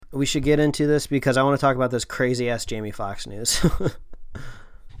we should get into this because I want to talk about this crazy-ass Jamie Foxx news.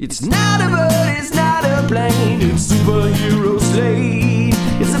 It's not a bird, it's not a plane, it's Superhero Slate.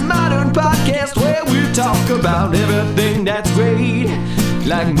 It's a modern podcast where we talk about everything that's great,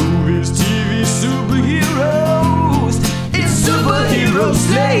 like movies, TV, superheroes. It's Superhero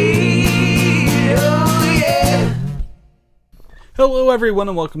Slate, oh yeah. Hello everyone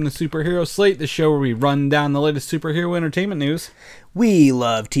and welcome to Superhero Slate, the show where we run down the latest superhero entertainment news. We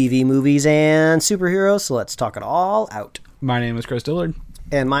love TV, movies, and superheroes, so let's talk it all out. My name is Chris Dillard.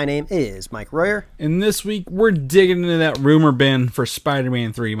 And my name is Mike Royer. And this week, we're digging into that rumor bin for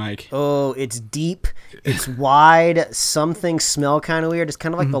Spider-Man 3, Mike. Oh, it's deep. It's wide. Some things smell kind of weird. It's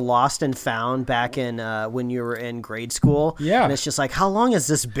kind of like the Lost and Found back in when you were in grade school. Yeah. And it's just like, how long has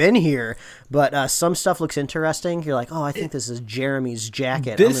this been here? But some stuff looks interesting. You're like, oh, I think this is Jeremy's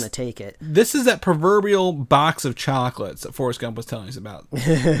jacket. I'm going to take it. This is that proverbial box of chocolates that Forrest Gump was telling us about.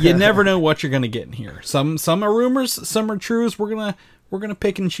 You never know what you're going to get in here. Some are rumors, some are truths. We're gonna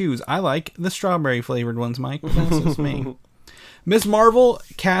pick and choose. I like the strawberry flavored ones, Mike. But that's just me. Ms. Marvel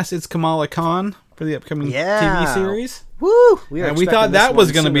cast its Kamala Khan for the upcoming TV series. Woo! We thought that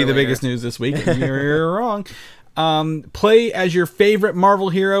was going to be the biggest news this week. And you're wrong. Play as your favorite Marvel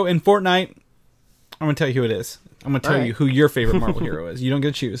hero in Fortnite. I'm going to tell you who it is. I'm going to tell you who your favorite Marvel hero is. You don't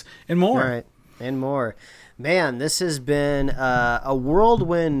get to choose. And more. All right. And more. Man, this has been a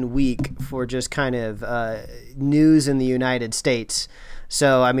whirlwind week for just kind of news in the United States.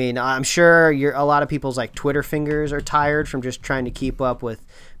 So, I mean, I'm sure a lot of people's like Twitter fingers are tired from just trying to keep up with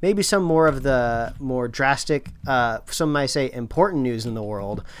maybe some more of the more drastic, some might say important news in the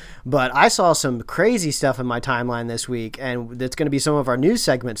world. But I saw some crazy stuff in my timeline this week, and that's going to be some of our news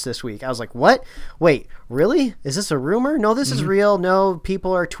segments this week. I was like, what? Wait, really? Is this a rumor? No, this is real. No,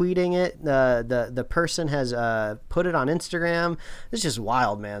 people are tweeting it. The person has put it on Instagram. It's just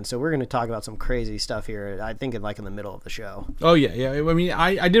wild, man. So we're going to talk about some crazy stuff here, I think in the middle of the show. Oh, yeah. I mean,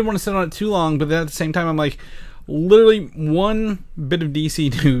 I didn't want to sit on it too long, but then at the same time, I'm like, literally one bit of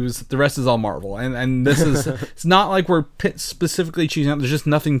DC news, the rest is all Marvel, and this is it's not like we're specifically choosing out. There's just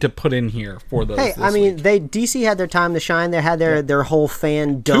nothing to put in here for those. Hey, I mean, DC had their time to shine. They had their whole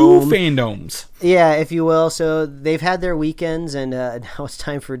fandom, two fandoms, yeah, if you will. So they've had their weekends, and now it's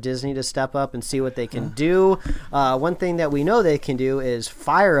time for Disney to step up and see what they can do. One thing that we know they can do is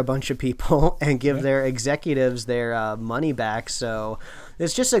fire a bunch of people and give their executives their money back. So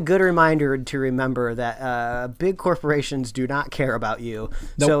it's just a good reminder to remember that big corporations do not care about you.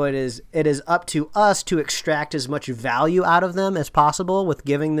 Nope. So it is up to us to extract as much value out of them as possible with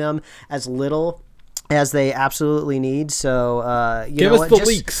giving them as little as they absolutely need. So give us the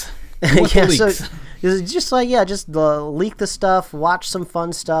leaks. Yeah, so just leak the stuff, watch some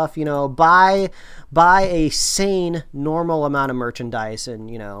fun stuff, buy a sane, normal amount of merchandise, and,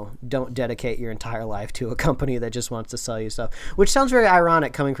 don't dedicate your entire life to a company that just wants to sell you stuff, which sounds very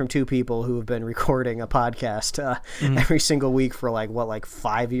ironic coming from two people who have been recording a podcast every single week for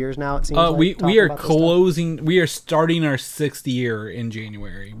 5 years now, it seems we are starting our 6th year in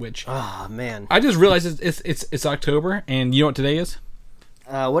January, which, oh man, I just realized it's October, and you know what today is?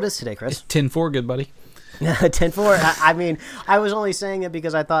 What is today, Chris? It's 10-4, good buddy. 10-4. I mean, I was only saying it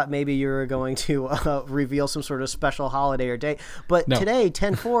because I thought maybe you were going to reveal some sort of special holiday or date. But today,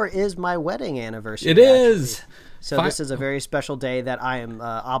 10-4, is my wedding anniversary. It is. So this is a very special day that I am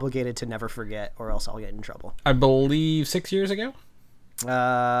obligated to never forget, or else I'll get in trouble. I believe 6 years ago.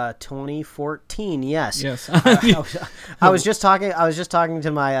 2014. Yes. I was just talking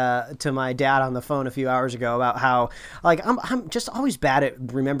to my dad on the phone a few hours ago about how I'm just always bad at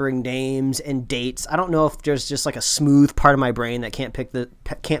remembering names and dates. I don't know if there's just a smooth part of my brain that can't pick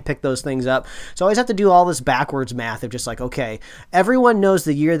those things up. So I always have to do all this backwards math of just okay, everyone knows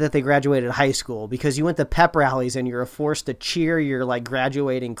the year that they graduated high school because you went to pep rallies and you're forced to cheer your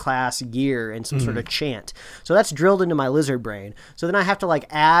graduating class year in some sort of chant. So that's drilled into my lizard brain. So then I have to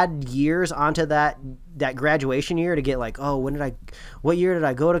add years onto that graduation year to get what year did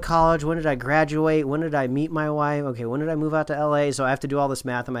I go to college? When did I graduate? When did I meet my wife? Okay, when did I move out to LA? So I have to do all this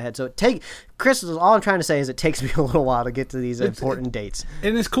math in my head. So Chris, all I'm trying to say is it takes me a little while to get to these important dates.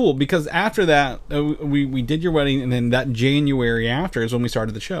 And it's cool because after that, we did your wedding, and then that January after is when we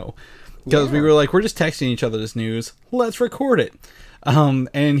started the show. Because we were we're just texting each other this news. Let's record it.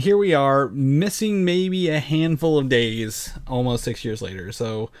 And here we are, missing maybe a handful of days, almost 6 years later.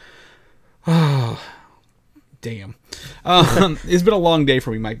 So, damn. It's been a long day for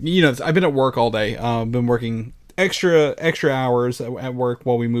me, Mike. I've been at work all day. Been working extra hours at work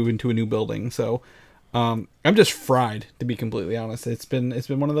while we move into a new building. So, I'm just fried, to be completely honest. It's been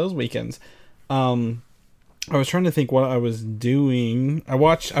one of those weekends. I was trying to think what I was doing. I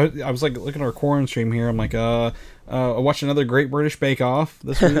was like looking at our Quarren stream here. I'm like, I watched another Great British Bake Off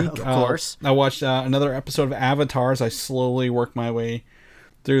this week. Of course. I watched another episode of Avatar as I slowly work my way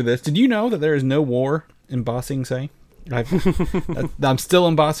through this. Did you know that there is no war in Ba Sing Se? I'm still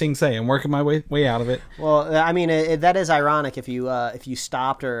in Ba Sing Se. I'm working my way out of it. Well, I mean, that is ironic if you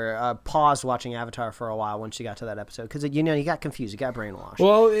stopped or paused watching Avatar for a while once you got to that episode, because you got confused, you got brainwashed.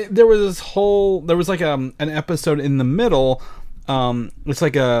 Well, there was like an episode in the middle. It's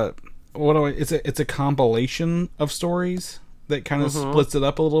like it's a compilation of stories that kind of splits it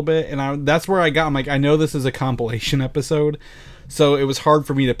up a little bit, and that's where I'm like, I know this is a compilation episode, so it was hard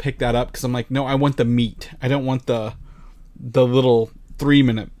for me to pick that up because I'm like, no, I want the meat. I don't want the little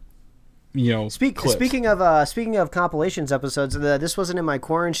 3-minute, clips. Speaking of compilations episodes, this wasn't in my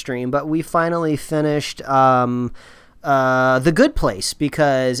Quarren stream, but we finally finished The Good Place,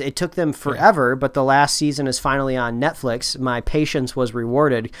 because it took them forever, but the last season is finally on Netflix. My patience was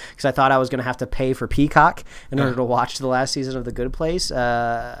rewarded because I thought I was going to have to pay for Peacock in order to watch the last season of The Good Place.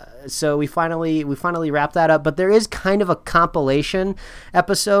 So we finally wrapped that up, but there is kind of a compilation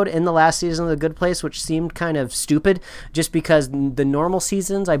episode in the last season of The Good Place, which seemed kind of stupid just because the normal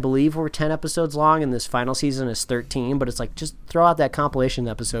seasons, I believe, were 10 episodes long, and this final season is 13, but it's like, just throw out that compilation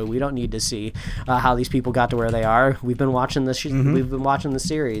episode. We don't need to see how these people got to where they are. We've been watching this. We've been watching the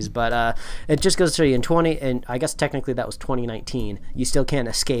series, but it just goes to you and I guess technically that was 2019. You still can't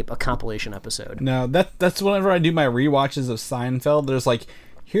escape a compilation episode. No, that's whenever I do my rewatches of Seinfeld. There's like,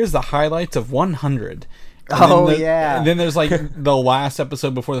 here's the highlights of 100. And then there's like the last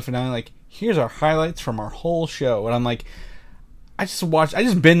episode before the finale. Like, here's our highlights from our whole show, and I'm like, I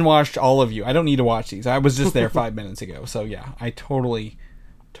just binge watched all of you. I don't need to watch these. I was just there 5 minutes ago. So yeah, I totally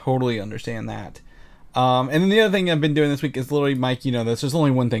understand that. And then the other thing I've been doing this week is literally, Mike, there's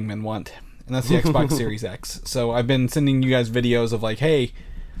only one thing men want, and that's the Xbox Series X. So I've been sending you guys videos of like, hey,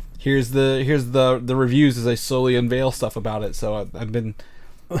 here's the reviews as I slowly unveil stuff about it. So I've been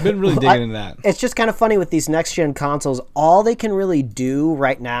really digging into that. It's just kind of funny with these next-gen consoles. All they can really do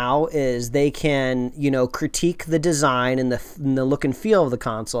right now is they can, critique the design and the look and feel of the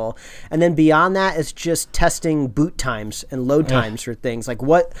console. And then beyond that, it's just testing boot times and load times for things. Like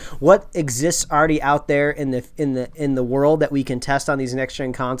what exists already out there in the world that we can test on these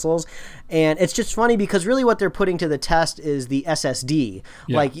next-gen consoles. And it's just funny because really what they're putting to the test is the SSD.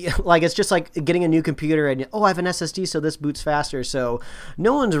 Yeah. Like it's just like getting a new computer and, I have an SSD, so this boots faster. So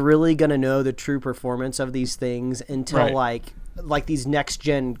no one's really going to know the true performance of these things until like these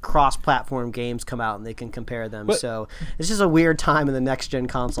next-gen cross-platform games come out and they can compare them. So it's just a weird time in the next-gen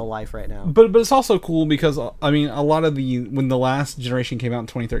console life right now. But it's also cool because, I mean, a lot of when the last generation came out in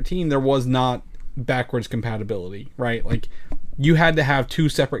 2013, there was not backwards compatibility, right? Like, you had to have two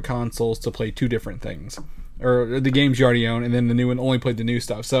separate consoles to play two different things, or the games you already own, and then the new one only played the new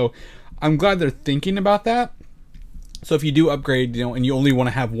stuff. So I'm glad they're thinking about that. So if you do upgrade, and you only want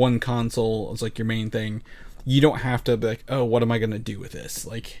to have one console as like your main thing, you don't have to be like, oh, what am I going to do with this?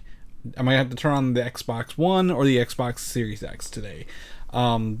 Like, I might have to turn on the Xbox One or the Xbox Series X today,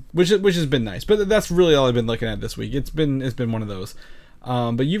 which has been nice. But that's really all I've been looking at this week. It's been one of those.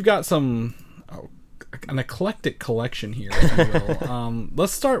 But you've got an eclectic collection here, if you will.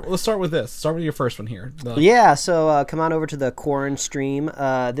 Let's start with this. Start with your first one here. So come on over to the Quarren stream.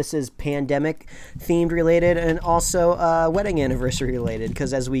 This is pandemic themed related and also wedding anniversary related,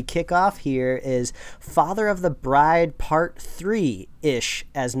 because as we kick off here is Father of the Bride Part 3-ish,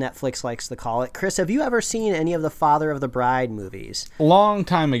 as Netflix likes to call it. Chris, have you ever seen any of the Father of the Bride movies? A long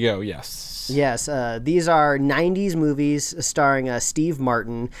time ago, yes. Yes, these are 90s movies starring Steve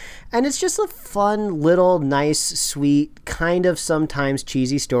Martin, and it's just a fun, little, nice, sweet, kind of sometimes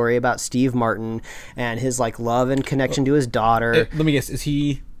cheesy story about Steve Martin and his love and connection to his daughter. Let me guess, is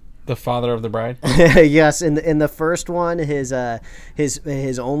he the father of the bride? Yes, in the first one, his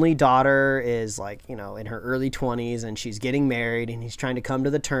only daughter is in her early 20s, and she's getting married, and he's trying to come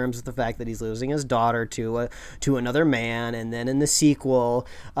to the terms with the fact that he's losing his daughter to another man. And then in the sequel,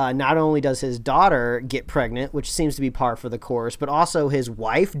 not only does his daughter get pregnant, which seems to be par for the course, but also his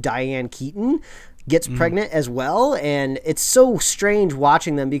wife, Diane Keaton, gets pregnant as well. And it's so strange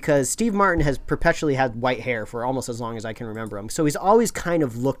watching them because Steve Martin has perpetually had white hair for almost as long as I can remember him. So he's always kind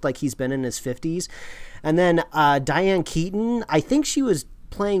of looked like he's been in his 50s. And then Diane Keaton, I think she was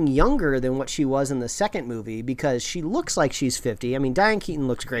playing younger than what she was in the second movie because she looks like she's 50. I mean, Diane Keaton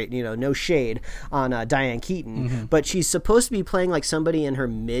looks great, no shade on Diane Keaton, but she's supposed to be playing like somebody in her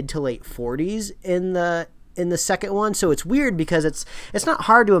mid to late 40s in in the second one, so it's weird because it's not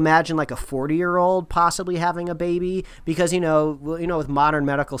hard to imagine like a 40-year-old possibly having a baby, because with modern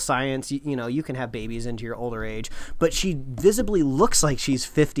medical science, you can have babies into your older age, but she visibly looks like she's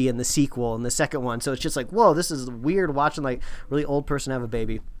 50 in the sequel, in the second one. So it's just like, whoa, this is weird watching like really old person have a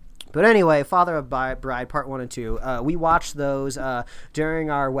baby. But anyway, Father of Bride Part 1 and 2, we watched those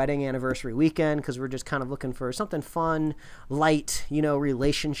during our wedding anniversary weekend because we're just kind of looking for something fun, light,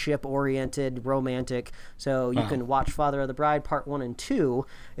 relationship-oriented, romantic. So you can watch Father of the Bride Part 1 and 2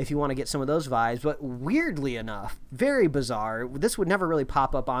 if you want to get some of those vibes. But weirdly enough, very bizarre, this would never really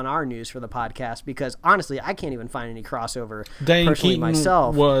pop up on our news for the podcast because, honestly, I can't even find any crossover Diane personally Keaton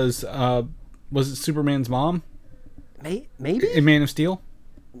myself. Was it Superman's mom? Maybe? In Man of Steel?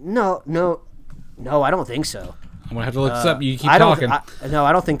 No, I don't think so. I'm going to have to look this up. You keep talking.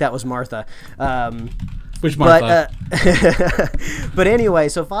 I don't think that was Martha. Which Martha? But anyway,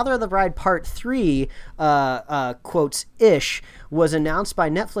 so Father of the Bride Part 3, quotes, ish, was announced by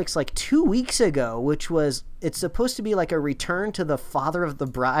Netflix like 2 weeks ago, it's supposed to be like a return to the Father of the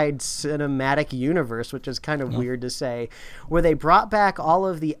Bride cinematic universe, which is kind of weird to say, where they brought back all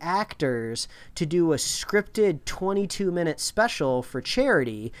of the actors to do a scripted 22-minute special for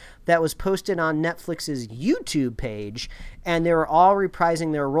charity that was posted on Netflix's YouTube page, and they were all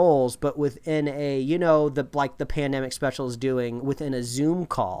reprising their roles, but within a, the pandemic special is doing, within a Zoom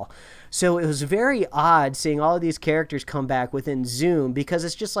call. So it was very odd seeing all of these characters come back within Zoom, because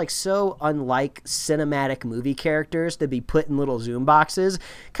it's just like so unlike cinematic movie characters to be put in little Zoom boxes.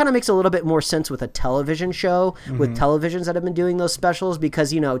 Kind of makes a little bit more sense with a television show, with televisions that have been doing those specials,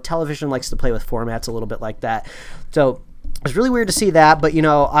 because, television likes to play with formats a little bit like that. So it's really weird to see that, but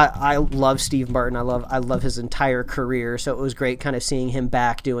I love Steve Martin. I love his entire career, so it was great kind of seeing him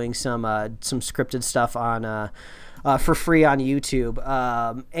back doing some scripted stuff on for free on YouTube.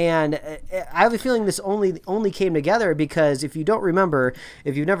 And I have a feeling this only came together because, if you don't remember,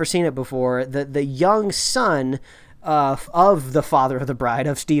 if you've never seen it before, the young son of the Father of the Bride,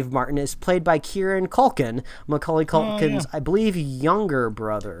 of Steve Martin, is played by Kieran Culkin, Macaulay Culkin's, I believe, younger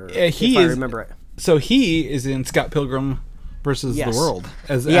brother, if I remember it. So he is in Scott Pilgrim versus the World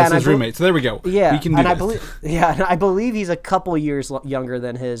as his roommate. So there we go. Yeah, we can do and this. I believe he's a couple years younger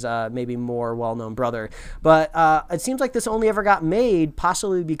than his maybe more well-known brother. But it seems like this only ever got made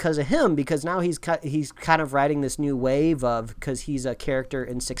possibly because of him, because now he's kind of riding this new wave because he's a character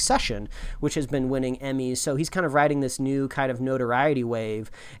in Succession, which has been winning Emmys. So he's kind of riding this new kind of notoriety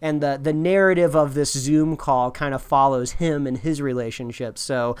wave, and the narrative of this Zoom call kind of follows him and his relationship.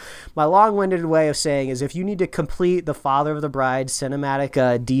 So my long-winded way of saying is, if you need to complete the Father of the Bride cinematic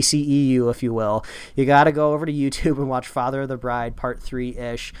DCEU, if you will, you got to go over to YouTube and watch Father of the Bride Part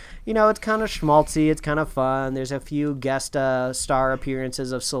 3-ish. It's kind of schmaltzy, it's kind of fun. There's a few guest star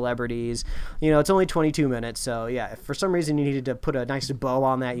appearances of celebrities. It's only 22 minutes, so yeah, if for some reason you needed to put a nice bow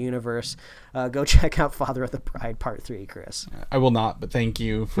on that universe, go check out Father of the Bride Part 3, Chris. I will not, but thank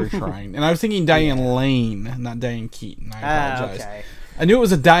you for trying. And I was thinking Diane Lane, not Diane Keaton. I apologize. Okay. I knew it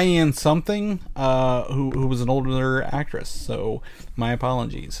was a Diane something who was an older actress, so my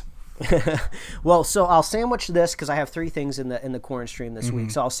apologies. Well, so I'll sandwich this, because I have three things in the corn stream this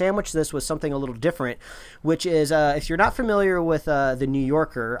week. So I'll sandwich this with something a little different, which is, if you're not familiar with the New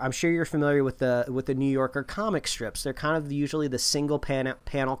Yorker, I'm sure you're familiar with the New Yorker comic strips. They're kind of usually the single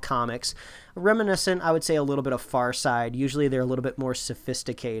panel comics, reminiscent, I would say, a little bit of Far Side. Usually they're a little bit more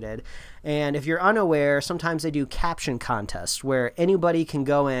sophisticated. And if you're unaware, sometimes they do caption contests where anybody can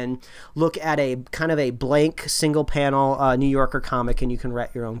go in, look at a kind of a blank single panel New Yorker comic, and you can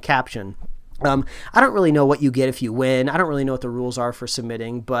write your own caption. I don't really know what you get if you win. I don't really know what the rules are for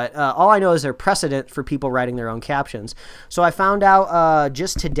submitting, but all I know is they're precedent for people writing their own captions. So I found out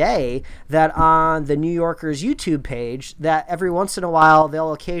just today that on the New Yorker's YouTube page, that every once in a while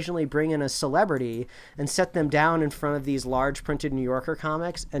they'll occasionally bring in a celebrity and set them down in front of these large printed New Yorker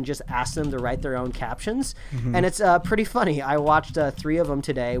comics and just ask them to write their own captions. And it's pretty funny. I watched 3 of them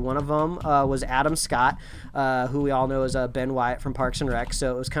today. One of them was Adam Scott, who we all know as Ben Wyatt from Parks and Rec.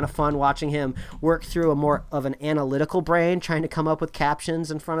 So it was kind of fun watching him work through a more of an analytical brain, trying to come up with captions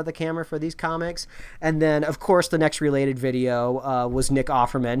in front of the camera for these comics. And then, of course, the next related video was Nick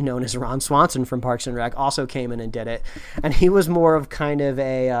Offerman, known as Ron Swanson from Parks and Rec, also came in and did it. And he was more of kind of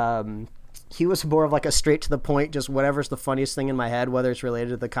a... he was more of like a straight to the point, just whatever's the funniest thing in my head, whether it's related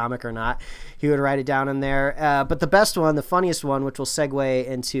to the comic or not, he would write it down in there. But the best one, the funniest one, which will segue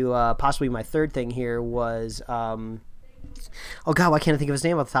into possibly my third thing here, was oh god, why can't I think of his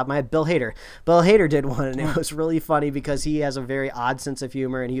name off the top of my head? Bill Hader. Bill Hader did one, and it was really funny because he has a very odd sense of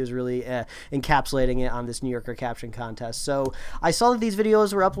humor, and he was really encapsulating it on this New Yorker caption contest. So I saw that these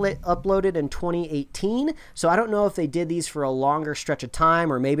videos were uploaded in 2018, so I don't know if they did these for a longer stretch of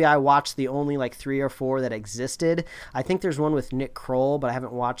time, or maybe I watched the only like 3 or 4 that existed. I think there's one with Nick Kroll, but I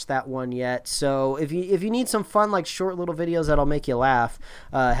haven't watched that one yet. So if you need some fun, like short little videos that'll make you laugh,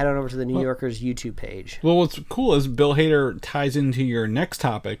 head on over to the New Yorker's YouTube page. Well, what's cool is Bill Hader ties into your next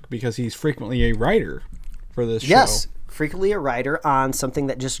topic because he's frequently a writer for this show. Yes, frequently a writer on something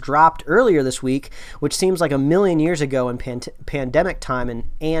that just dropped earlier this week, which seems like a million years ago in pandemic time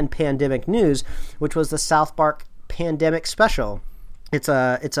and pandemic news, which was the South Park Pandemic Special. It's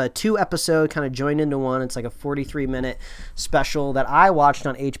a 2-episode kind of joined into one. It's like a 43-minute special that I watched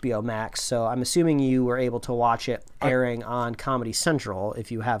on HBO Max. So I'm assuming you were able to watch it airing on Comedy Central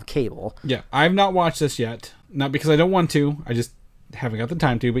if you have cable. Yeah, I've not watched this yet. Not because I don't want to. I just haven't got the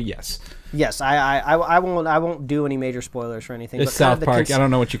time to, but yes. Yes, I won't do any major spoilers for anything. It's South Park. I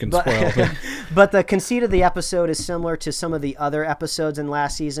don't know what you can spoil. But. But the conceit of the episode is similar to some of the other episodes in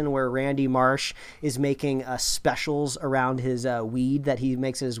last season where Randy Marsh is making specials around his weed that he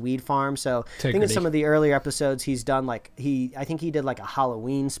makes at his weed farm. So I think in some of the earlier episodes he's done I think he did like a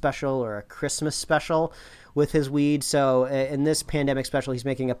Halloween special or a Christmas special with his weed. So in this pandemic special, he's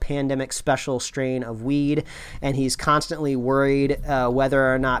making a pandemic special strain of weed, and he's constantly worried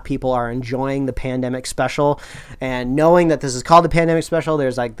whether or not people are enjoying the pandemic special. And knowing that this is called the pandemic special,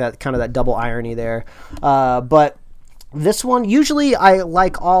 there's like that kind of that double irony there. But this one, usually I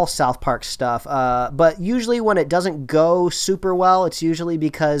like all South Park stuff, but usually when it doesn't go super well, it's usually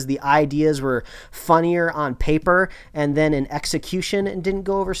because the ideas were funnier on paper and then in execution it didn't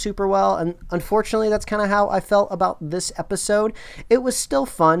go over super well. And unfortunately, that's kind of how I felt about this episode. It was still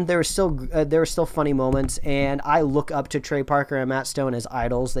fun. There were still funny moments, and I look up to Trey Parker and Matt Stone as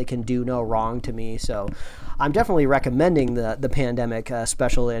idols. They can do no wrong to me, so I'm definitely recommending the pandemic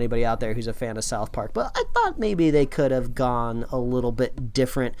special to anybody out there who's a fan of South Park. But I thought maybe they could have gone a little bit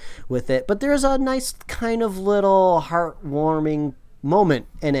different with it. But there's a nice kind of little heartwarming moment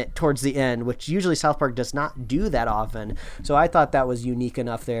in it towards the end, which usually South Park does not do that often. So I thought that was unique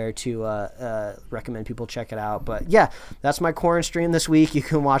enough there to recommend people check it out. But yeah, that's my Corn stream this week. You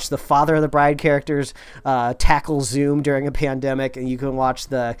can watch the Father of the Bride characters tackle Zoom during a pandemic, and you can watch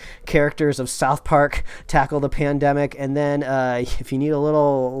the characters of South Park tackle the pandemic. And then if you need a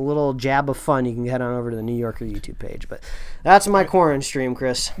little jab of fun, you can head on over to the New Yorker YouTube page. But that's my Corn stream,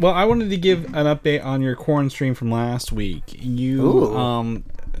 Chris. Well, I wanted to give an update on your Corn stream from last week. You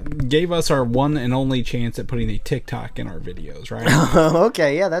gave us our one and only chance at putting a TikTok in our videos, right?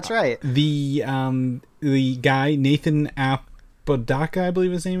 Okay, yeah, that's right. The guy Nathan Apodaca, I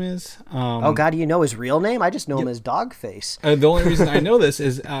believe his name is. Oh God, do you know his real name? I just know him as Dogface. The only reason I know this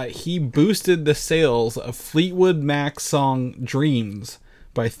is he boosted the sales of Fleetwood Mac's song "Dreams"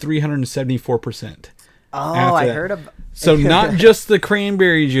 by 374%. Oh, I heard of. So not just the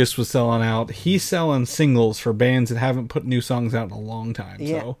cranberry juice was selling out. He's selling singles for bands that haven't put new songs out in a long time.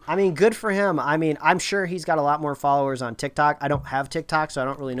 Yeah, so. I mean, good for him. I mean, I'm sure he's got a lot more followers on TikTok. I don't have TikTok, so I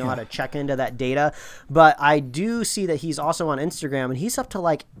don't really know how to check into that data. But I do see that he's also on Instagram, and he's up to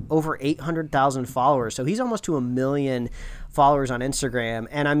like over 800,000 followers. So he's almost to 1 million followers on Instagram.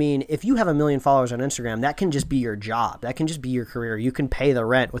 And I mean, if you have 1 million followers on Instagram, that can just be your job. That can just be your career. You can pay the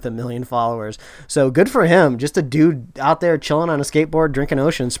rent with 1 million followers. So good for him. Just a dude out there chilling on a skateboard, drinking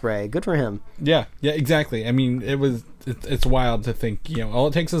ocean spray. Good for him. Yeah, exactly. I mean, it's wild to think, all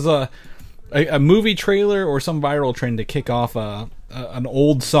it takes is a movie trailer or some viral trend to kick off an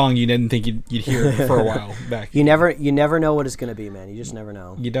old song you didn't think you'd hear for a while back. You never know what it's going to be, man. You just never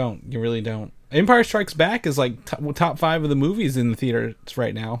know. You don't. You really don't. Empire Strikes Back is like top 5 of the movies in the theaters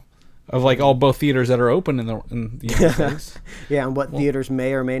right now, of like both theaters that are open in the United States. Yeah, and what theaters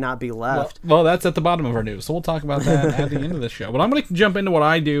may or may not be left. Well, that's at the bottom of our news, so we'll talk about that at the end of the show. But I'm going to jump into what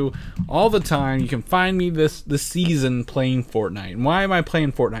I do all the time. You can find me this season playing Fortnite. And why am I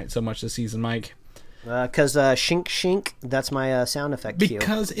playing Fortnite so much this season, Mike? Because shink shink, that's my sound effect cue.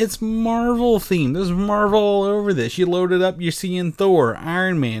 Because it's Marvel themed. There's Marvel all over this. You load it up, you're seeing Thor,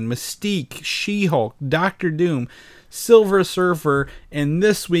 Iron Man, Mystique, She-Hulk, Doctor Doom, Silver Surfer, and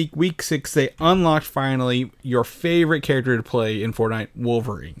this week 6, they unlocked finally your favorite character to play in Fortnite,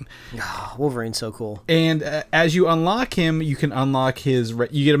 Wolverine. Oh, Wolverine's so cool. And as you unlock him, you can unlock you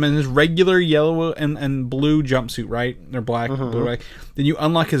get him in his regular yellow and blue jumpsuit, right? Or black, blue, right? Then you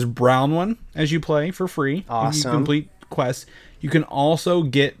unlock his brown one as you play for free. Awesome. You complete quests. You can also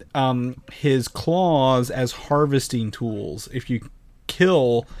get his claws as harvesting tools if you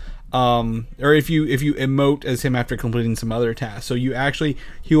kill, or if you emote as him after completing some other tasks. So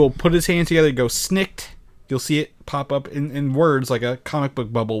he will put his hands together, go snicked. You'll see it pop up in words like a comic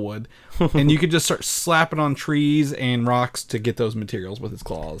book bubble would. And you could just start slapping on trees and rocks to get those materials with his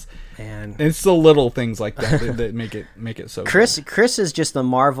claws. Man. And it's the little things like that that make it so Chris is just the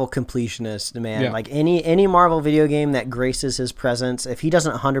Marvel completionist, man. Yeah. Like any Marvel video game that graces his presence, if he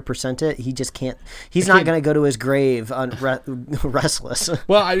doesn't 100% it, he just can't. He's not going to go to his grave restless.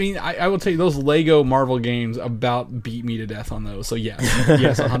 Well, I mean, I will tell you, those Lego Marvel games about beat me to death on those. So yes,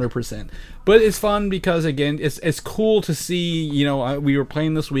 100%. But it's fun because, again, it's cool to see. You know, we were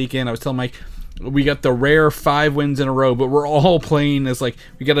playing this weekend. I was telling Mike, we got the rare 5 wins in a row, but we're all playing as, like,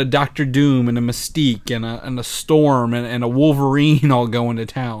 we got a Doctor Doom and a Mystique and a Storm and a Wolverine all going to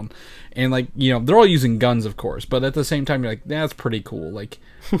town. And, like, you know, they're all using guns, of course, but at the same time, you're like, that's pretty cool. Like,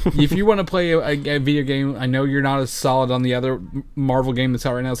 if you want to play a video game, I know you're not as solid on the other Marvel game that's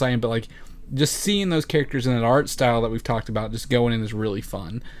out right now as I am, but, like, just seeing those characters in that art style that we've talked about just going in is really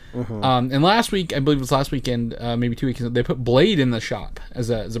fun. Mm-hmm. And last week, I believe it was last weekend, maybe 2 weeks ago, they put Blade in the shop as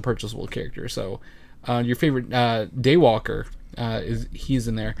a purchasable character. So your favorite Daywalker he's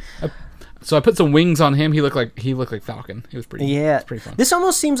in there. So I put some wings on him. He looked like Falcon. It was pretty. Yeah, it's pretty fun. This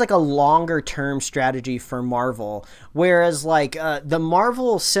almost seems like a longer term strategy for Marvel, whereas like the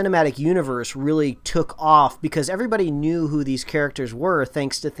Marvel Cinematic Universe really took off because everybody knew who these characters were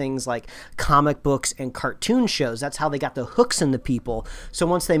thanks to things like comic books and cartoon shows. That's how they got the hooks in the people. So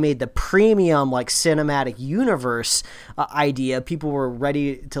once they made the premium like Cinematic Universe idea, people were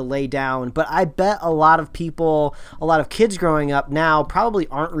ready to lay down. But I bet a lot of kids growing up now probably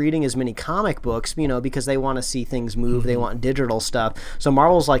aren't reading as many comic books, you know, because they want to see things move. Mm-hmm. They want digital stuff. So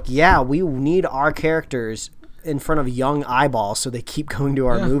Marvel's like, yeah, we need our characters in front of young eyeballs, so they keep going to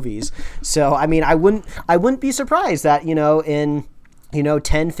our movies. So I mean, I wouldn't be surprised that, you know, in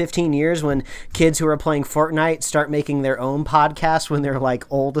 10, 15 years when kids who are playing Fortnite start making their own podcast when they're like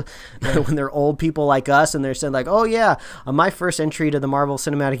old, when they're old people like us, and they're saying like, oh yeah, my first entry to the Marvel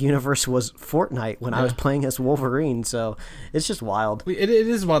Cinematic Universe was Fortnite when I was playing as Wolverine. So it's just wild. It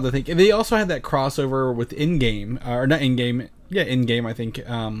is wild to think. And they also had that crossover with Endgame, or not Endgame, Endgame, I think,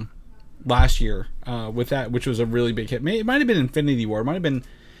 last year with that, which was a really big hit. It might have been Infinity War.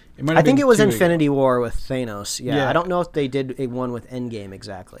 I think it was Infinity War with Thanos. Yeah, I don't know if they did a one with Endgame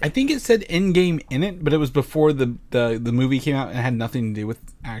exactly. I think it said Endgame in it, but it was before the movie came out and it had nothing to do with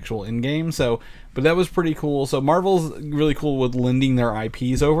actual Endgame. So, but that was pretty cool. So Marvel's really cool with lending their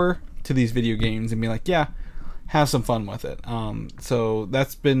IPs over to these video games and being like, yeah, have some fun with it. So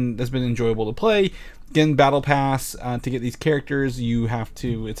that's been enjoyable to play. Again, Battle Pass to get these characters, you have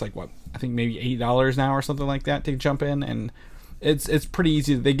to. It's like what, I think maybe $8 now or something like that to jump in and. It's pretty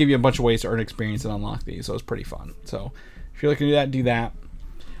easy. They give you a bunch of ways to earn experience and unlock these, so it's pretty fun. So if you're looking to do that.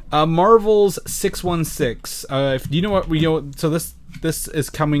 Marvel's 616. Do you know what we know? So this is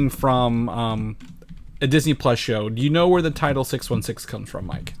coming from a Disney Plus show. Do you know where the title 616 comes from,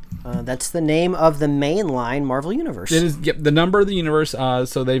 Mike? That's the name of the mainline Marvel universe. It is the number of the universe.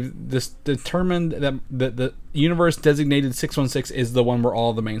 So they've determined that the universe designated 616 is the one where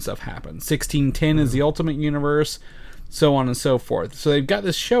all the main stuff happens. 1610 is the Ultimate Universe. So on and so forth. So they've got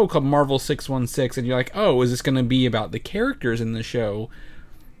this show called Marvel 616, and you're like, oh, is this going to be about the characters in the show?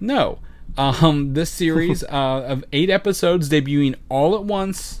 No. This series of 8 episodes debuting all at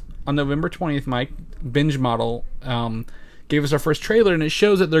once on November 20th, Mike, Binge Model, gave us our first trailer, and it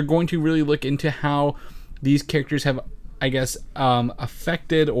shows that they're going to really look into how these characters have, I guess,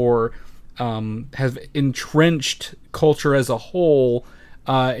 affected or have entrenched culture as a whole,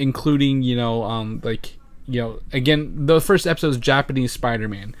 including, again, the first episode is Japanese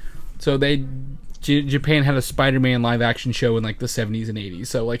Spider-Man. So Japan had a Spider-Man live-action show in like the 70s and 80s.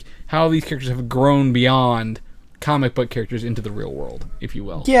 So like how these characters have grown beyond comic book characters into the real world, if you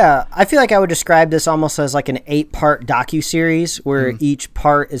will. Yeah, I feel like I would describe this almost as like an 8-part docuseries where each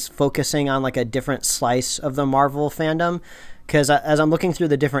part is focusing on like a different slice of the Marvel fandom. Because as I'm looking through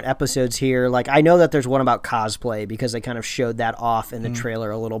the different episodes here, like I know that there's one about cosplay because they kind of showed that off in the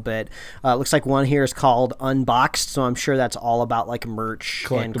trailer a little bit. Looks like one here is called Unboxed, so I'm sure that's all about like merch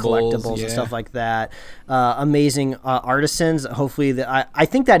and collectibles and stuff like that. Amazing artisans. Hopefully, I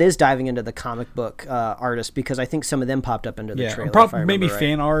think that is diving into the comic book artists because I think some of them popped up into the trailer. Maybe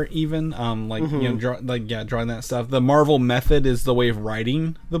fan art even, drawing that stuff. The Marvel method is the way of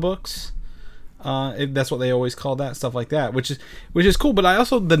writing the books. That's what they always call that, stuff like that, which is cool. But I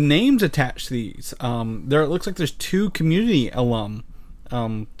also, the names attached to these, it looks like there's 2 Community alum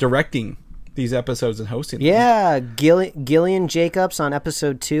directing these episodes and hosting them. Yeah, Gillian Jacobs on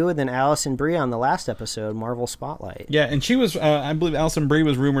episode 2, and then Allison Brie on the last episode, Marvel Spotlight. Yeah, and she was, I believe Allison Brie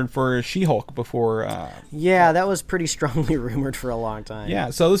was rumored for She-Hulk before. Yeah, that was pretty strongly rumored for a long time. Yeah,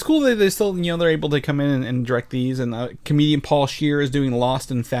 so it's cool that they still, they're able to come in and direct these. And comedian Paul Scheer is doing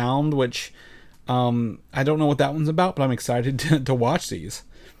Lost and Found, which I don't know what that one's about, but I'm excited to watch these.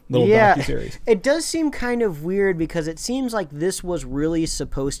 Little docuseries. It does seem kind of weird because it seems like this was really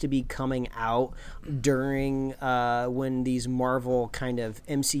supposed to be coming out during when these Marvel kind of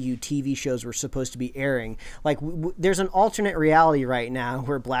MCU TV shows were supposed to be airing. Like there's an alternate reality right now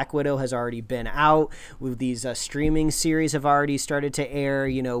where Black Widow has already been out. With these streaming series have already started to air.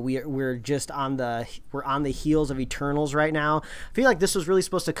 We're just on the heels of Eternals right now. I feel like this was really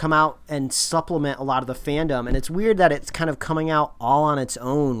supposed to come out and supplement a lot of the fandom, and it's weird that it's kind of coming out all on its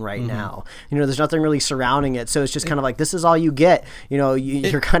own right now. There's nothing really surrounding it, so it's just kind of like, this is all you get.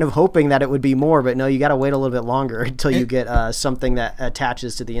 You're kind of hoping that it would be more, but no, you got to wait a little bit longer until you get something that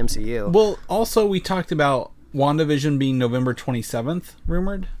attaches to the MCU. Well, also we talked about WandaVision being November 27th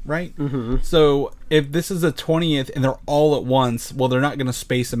rumored, right? So if this is the 20th and they're all at once, well, they're not going to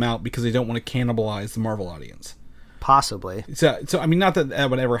space them out because they don't want to cannibalize the Marvel audience. Possibly. So I mean, not that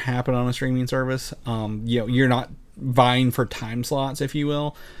would ever happen on a streaming service. You're not vying for time slots, if you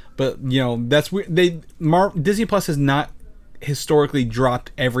will. But that's weird. Disney Plus has not historically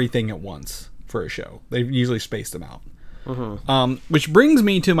dropped everything at once for a show. They've usually spaced them out. Which brings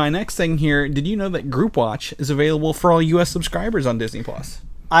me to my next thing here. Did you know that Group Watch is available for all U.S. subscribers on Disney Plus?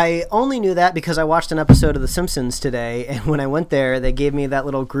 I only knew that because I watched an episode of The Simpsons today, and when I went there, they gave me that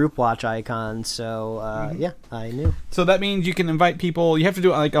little Group Watch icon. So yeah, I knew. So that means you can invite people. You have to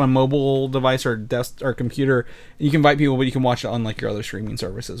do it like on a mobile device or desk or computer. You can invite people, but you can watch it on like your other streaming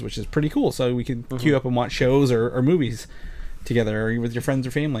services, which is pretty cool. So we can queue up and watch shows or movies together, or with your friends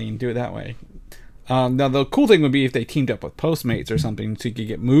or family, and do it that way. Now the cool thing would be if they teamed up with Postmates or something, so you could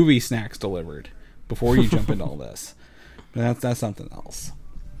get movie snacks delivered before you jump into all this. But that's something else.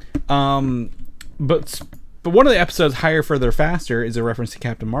 But one of the episodes, Higher, Further, Faster, is a reference to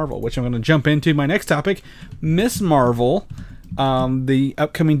Captain Marvel, which I'm going to jump into my next topic. Miss Marvel, the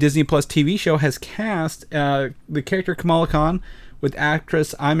upcoming Disney Plus TV show, has cast the character Kamala Khan with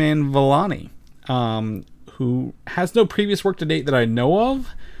actress Iman Vellani, who has no previous work to date that I know of,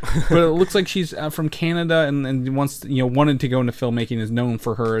 but it looks like she's from Canada and wanted to go into filmmaking, is known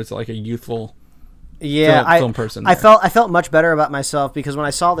for her as like a youthful film person. I felt much better about myself because when I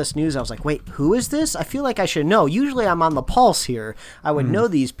saw this news, I was like, wait, who is this? I feel like I should know. Usually I'm on the pulse here. I would know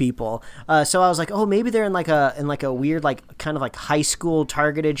these people. So I was like, oh, maybe they're in like a weird, like kind of like high school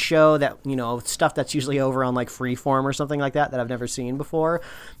targeted show that, stuff that's usually over on like Freeform or something like that I've never seen before.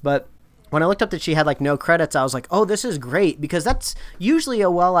 But when I looked up that she had like no credits, I was like, oh, this is great, because that's usually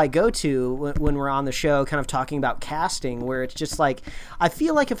a well I go to when we're on the show kind of talking about casting, where it's just like, I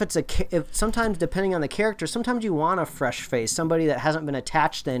feel like if sometimes depending on the character, sometimes you want a fresh face, somebody that hasn't been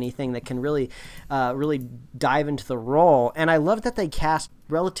attached to anything that can really dive into the role. And I love that they cast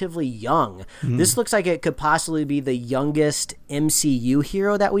relatively young. This looks like it could possibly be the youngest MCU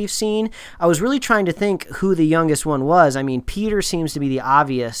hero that we've seen. I was really trying to think who the youngest one was. I mean, Peter seems to be the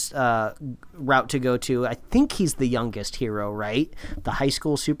obvious route to go to. I think he's the youngest hero, right? The high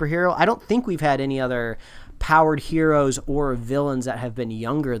school superhero. I don't think we've had any other powered heroes or villains that have been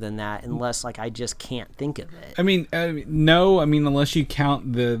younger than that, unless like I just can't think of it. I mean, no. I mean, unless you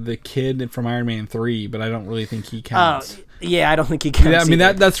count the kid from Iron Man 3, but I don't really think he counts. Yeah, I don't think he counts. Yeah, I mean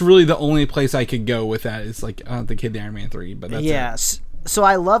that's really the only place I could go with that is like the kid in Iron Man 3. But that's yes. So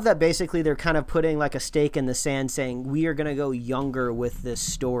I love that basically they're kind of putting like a stake in the sand saying we are going to go younger with this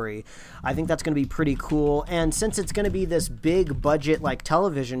story. I think that's going to be pretty cool. And since it's going to be this big budget like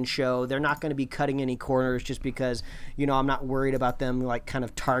television show, they're not going to be cutting any corners just because, I'm not worried about them like kind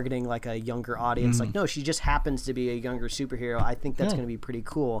of targeting like a younger audience. Like, no, she just happens to be a younger superhero. I think that's going to be pretty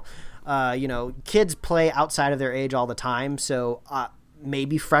cool. Kids play outside of their age all the time. So,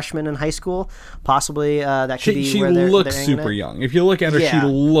 maybe freshman in high school, possibly that could be where they're She looks super young. If you look at her, she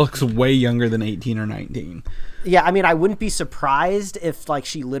looks way younger than 18 or 19. Yeah, I mean, I wouldn't be surprised if like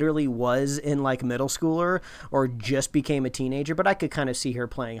she literally was in like middle schooler or just became a teenager, but I could kind of see her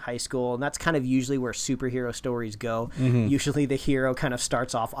playing high school, and that's kind of usually where superhero stories go. Usually the hero kind of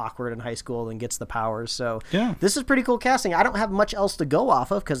starts off awkward in high school and gets the powers. So this is pretty cool casting. I don't have much else to go off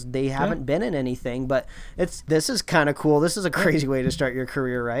of because they haven't been in anything, but this is kind of cool. This is a crazy way to start your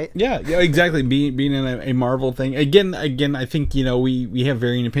career, right? Yeah, exactly. Being in a Marvel thing. Again, I think, we have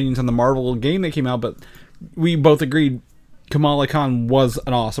varying opinions on the Marvel game that came out, but we both agreed Kamala Khan was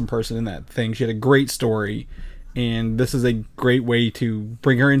an awesome person in that thing. She had a great story, and this is a great way to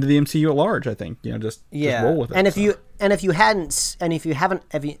bring her into the MCU at large. I think just roll with it. And if you haven't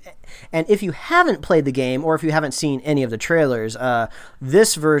played the game, or if you haven't seen any of the trailers,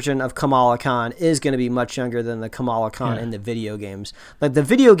 this version of Kamala Khan is going to be much younger than the Kamala Khan in the video games. Like the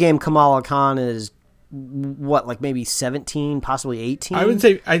video game Kamala Khan is what, like maybe 17, possibly 18? I would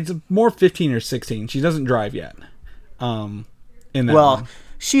say it's more 15 or 16. She doesn't drive yet. In that one.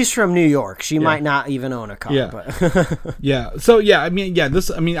 She's from New York. She might not even own a car. Yeah. But Yeah. So I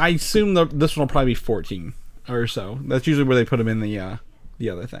assume this one will probably be 14 or so. That's usually where they put them in the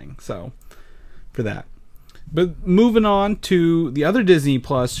other thing. So for that. But moving on to the other Disney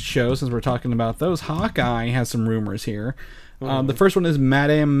Plus show, since we're talking about those, Hawkeye has some rumors here. The first one is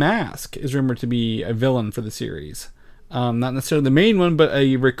Madame Mask is rumored to be a villain for the series. Not necessarily the main one, but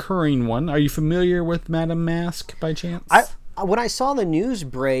a recurring one. Are you familiar with Madame Mask by chance? When I saw the news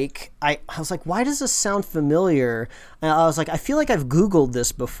break, I was like, why does this sound familiar? And I was like, I feel like I've Googled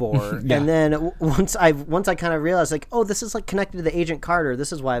this before. Yeah. And then once I kind of realized, like, oh, this is like connected to the Agent Carter.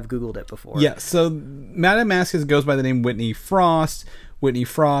 This is why I've Googled it before. Yeah, so Madame Mask goes by the name Whitney Frost. Whitney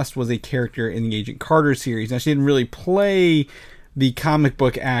Frost was a character in the Agent Carter series. Now, she didn't really play the comic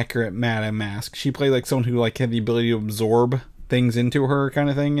book accurate Madame Mask. She played like someone who like had the ability to absorb things into her kind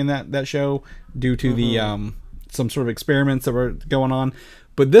of thing in that show due to the some sort of experiments that were going on.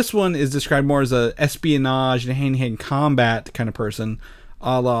 But this one is described more as a espionage and hand-to-hand combat kind of person,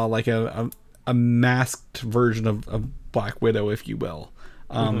 a la like a masked version of Black Widow, if you will,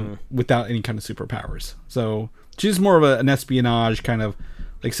 without any kind of superpowers. So she's more of an espionage kind of,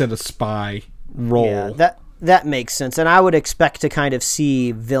 like I said, a spy role. Yeah, that makes sense. And I would expect to kind of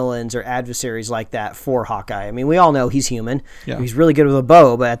see villains or adversaries like that for Hawkeye. I mean, we all know he's human. Yeah. He's really good with a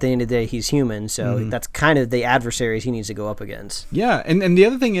bow, but at the end of the day, he's human. So that's kind of the adversaries he needs to go up against. Yeah, and the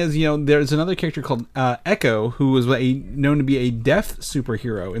other thing is, there's another character called Echo, who was known to be a deaf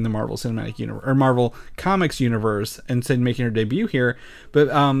superhero in the Marvel Cinematic Universe, or Marvel Comics universe, and said making her debut here. But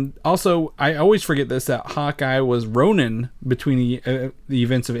also, I always forget this, that Hawkeye was Ronin between the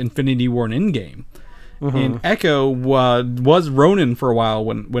events of Infinity War and Endgame. And Echo was Ronin for a while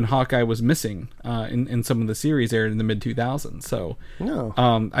when Hawkeye was missing in some of the series there in the mid-2000s. So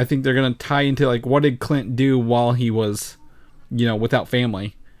I think they're going to tie into, like, what did Clint do while he was, without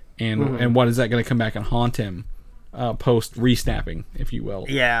family? And what is that going to come back and haunt him post-resnapping, if you will?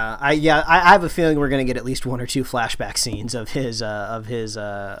 Yeah, I have a feeling we're going to get at least one or two flashback scenes of his angsty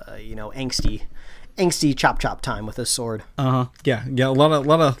chop time with his sword. Yeah, a lot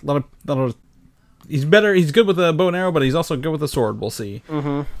of he's good with a bow and arrow, but he's also good with a sword. We'll see.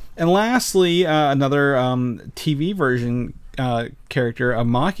 And lastly, another TV version character, a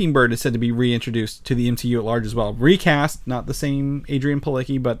Mockingbird, is said to be reintroduced to the MCU at large as well. Recast, not the same Adrienne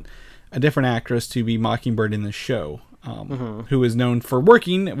Palicki, but a different actress to be Mockingbird in the show, who is known for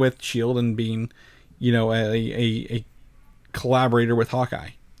working with S.H.I.E.L.D. and being, a collaborator with Hawkeye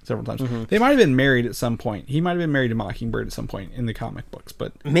several times. They might have been married at some point. He might have been married to Mockingbird at some point in the comic books.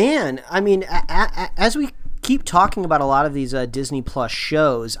 But man, I mean, as we keep talking about a lot of these Disney Plus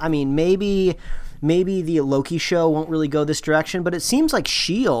shows, I mean, maybe the Loki show won't really go this direction, but it seems like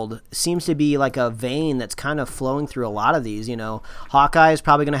S.H.I.E.L.D. seems to be like a vein that's kind of flowing through a lot of these. Hawkeye is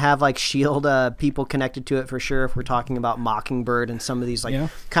probably going to have like S.H.I.E.L.D. People connected to it for sure, if we're talking about Mockingbird and some of these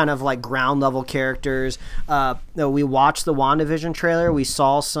kind of like ground level characters. We watched the WandaVision trailer. We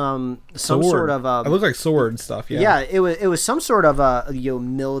saw some sort of it looked like sword stuff. Yeah, it was some sort of a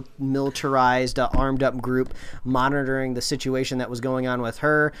militarized armed up group monitoring the situation that was going on with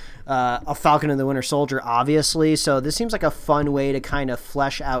her. A Falcon and the Winter Soldier, obviously. So this seems like a fun way to kind of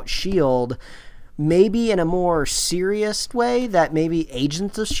flesh out S.H.I.E.L.D. maybe in a more serious way that maybe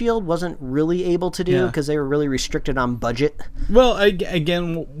Agents of S.H.I.E.L.D. wasn't really able to do because they were really restricted on budget. Well,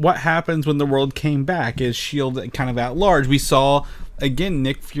 again, what happens when the world came back is S.H.I.E.L.D. kind of at large. We saw, again,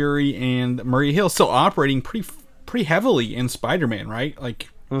 Nick Fury and Maria Hill still operating pretty heavily in Spider-Man, right? Like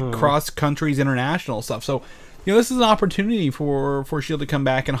cross countries, international stuff. So this is an opportunity for S.H.I.E.L.D. to come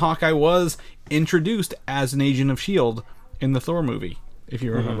back, and Hawkeye was introduced as an agent of S.H.I.E.L.D. in the Thor movie, if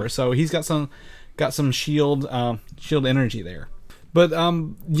you remember. So he's got some S.H.I.E.L.D. energy there. But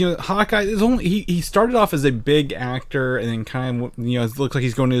Hawkeye is he started off as a big actor, and then kind of it looks like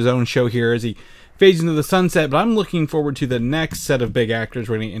he's going to his own show here as he fades into the sunset. But I'm looking forward to the next set of big actors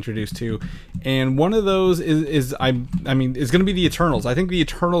we're going to introduce to, and one of those is going to be the Eternals. I think the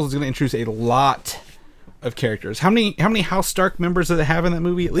Eternals is going to introduce a lot of characters. How many House Stark members do they have in that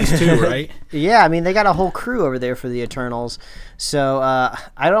movie? At least 2, right? Yeah, I mean, they got a whole crew over there for the Eternals. So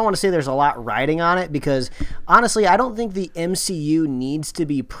I don't want to say there's a lot riding on it because, honestly, I don't think the MCU needs to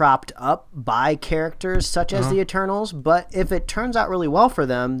be propped up by characters such as the Eternals. But if it turns out really well for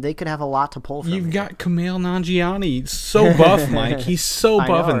them, they could have a lot to pull from. You've got Kumail Nanjiani. So buff, Mike. He's so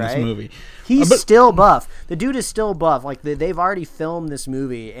buff in this movie. He's still buff. The dude is still buff. Like they've already filmed this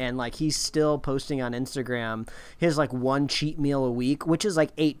movie, and like he's still posting on Instagram his like one cheat meal a week, which is like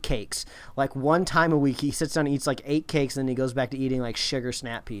 8 cakes. Like one time a week, he sits down and eats like 8 cakes, and then he goes back to eating like sugar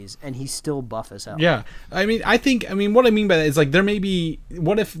snap peas, and he's still buff as hell. Yeah, I mean, what I mean by that is like there may be.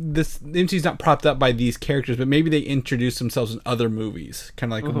 What if this MCU's not propped up by these characters, but maybe they introduce themselves in other movies,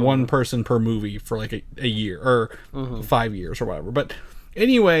 kind of like one person per movie for like a year or 5 years or whatever, but.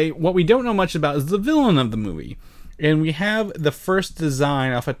 Anyway, what we don't know much about is the villain of the movie. And we have the first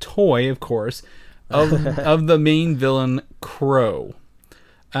design off a toy, of course, of the main villain, Crow.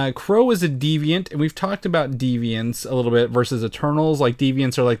 Crow is a deviant, and we've talked about deviants a little bit versus Eternals. Like,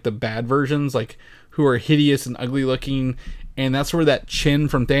 deviants are like the bad versions, like, who are hideous and ugly looking. And that's where that chin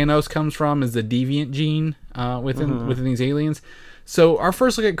from Thanos comes from, is the deviant gene within these aliens. So our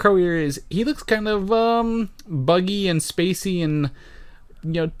first look at Crow here is he looks kind of buggy and spacey and...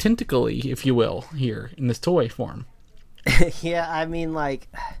 tentacly, if you will, here in this toy form. Yeah, I mean, like,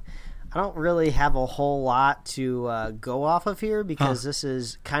 I don't really have a whole lot to go off of here because this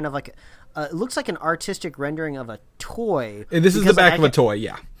is kind of like, it looks like an artistic rendering of a toy. This is the back of a toy,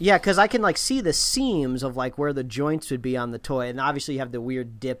 yeah. Yeah, because I can, like, see the seams of, like, where the joints would be on the toy, and obviously you have the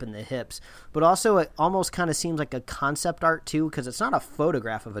weird dip in the hips. But also it almost kind of seems like a concept art, too, because it's not a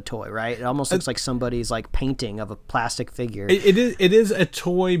photograph of a toy, right? It almost looks like somebody's, like, painting of a plastic figure. It is a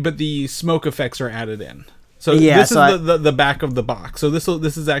toy, but the smoke effects are added in. So this is the back of the box. So this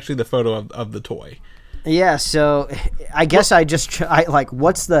is actually the photo of the toy. Yeah, so I guess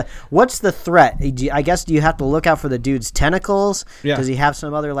what's the threat? I guess do you have to look out for the dude's tentacles? Yeah. Does he have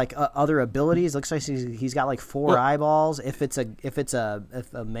some other other abilities? Looks like he's got like 4 eyeballs. If it's a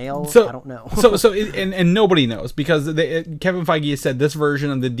male, I don't know. and nobody knows because Kevin Feige has said this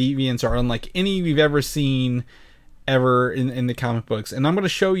version of the deviants are unlike any we've ever seen ever in the comic books. And I'm going to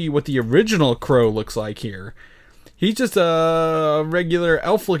show you what the original Crow looks like here. He's just a regular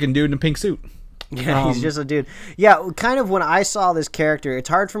elf-looking dude in a pink suit. Yeah, he's just a dude. Yeah, kind of when I saw this character, it's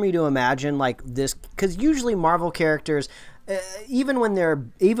hard for me to imagine like this because usually Marvel characters, even when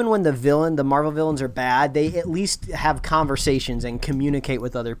the Marvel villains are bad, they at least have conversations and communicate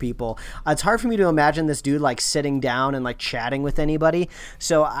with other people. It's hard for me to imagine this dude like sitting down and like chatting with anybody.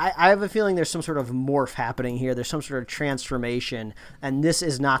 So I have a feeling there's some sort of morph happening here. There's some sort of transformation, and this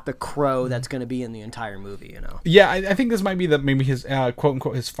is not the Crow that's going to be in the entire movie. Yeah, I think this might be maybe his quote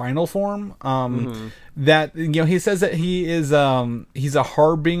unquote his final form. That he says that he is he's a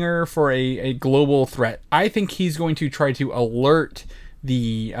harbinger for a global threat. I think he's going to try to alert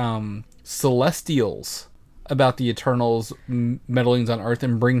the Celestials about the Eternals meddlings on Earth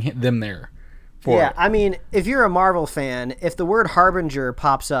and bring them there. I mean, if you're a Marvel fan, if the word Harbinger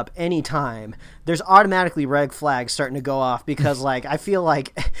pops up anytime, there's automatically red flags starting to go off because, like, I feel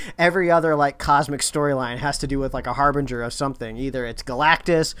like every other, like, cosmic storyline has to do with, like, a Harbinger of something. Either it's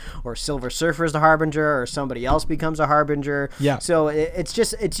Galactus or Silver Surfer's the Harbinger or somebody else becomes a Harbinger. Yeah. So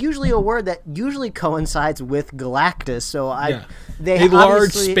it's usually a word that usually coincides with Galactus. So a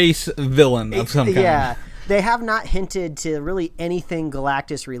large space villain of some kind. Yeah. They have not hinted to really anything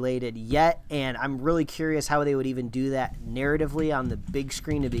Galactus related yet, and I'm really curious how they would even do that narratively on the big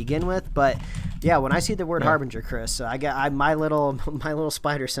screen to begin with. But yeah, when I see the word Harbinger, Chris, my little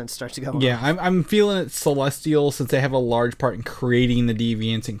spider sense starts to go. Yeah, I'm feeling it celestial since they have a large part in creating the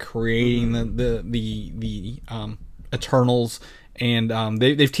deviants and creating the Eternals, and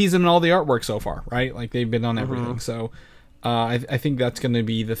they've teased them in all the artwork so far, right? Like they've been on everything, so. I think that's going to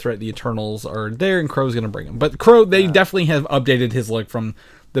be the threat. The Eternals are there, and Crow's going to bring them. But Crow, they definitely have updated his look from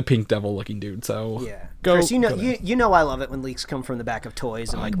the Pink Devil looking dude. So yeah, Chris, you know I love it when leaks come from the back of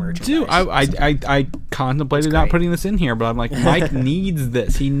toys and like merchandise. Dude, I contemplated not putting this in here, but I'm like, Mike needs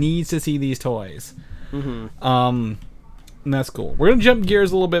this. He needs to see these toys. And that's cool. We're gonna jump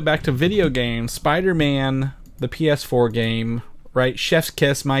gears a little bit back to video games. Spider-Man, the PS4 game, right? Chef's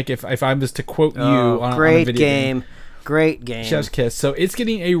Kiss, Mike. If I'm just to quote you on a video game. Great game. Chef's Kiss. So it's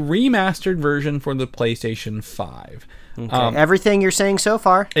getting a remastered version for the PlayStation 5. Okay. Everything you're saying so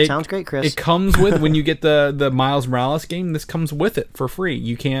far sounds great, Chris. It comes with when you get the Miles Morales game. This comes with it for free.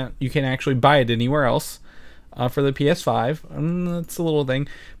 You can't actually buy it anywhere else for the PS5. That's a little thing,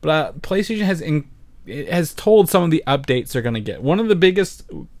 but PlayStation has told some of the updates they're going to get. One of the biggest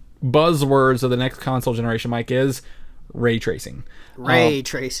buzzwords of the next console generation, Mike, is ray tracing. Ray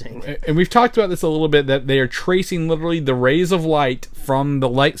tracing. And we've talked about this a little bit, that they are tracing literally the rays of light from the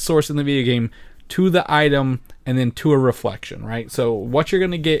light source in the video game to the item and then to a reflection, right? So what you're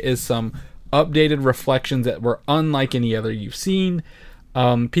going to get is some updated reflections that were unlike any other you've seen.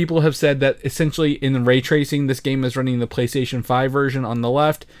 People have said that essentially in ray tracing, this game is running the PlayStation 5 version on the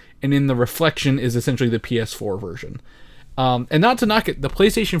left, and in the reflection is essentially the PS4 version. And not to knock it, the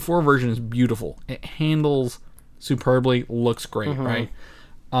PlayStation 4 version is beautiful. It handles superbly, looks great, right?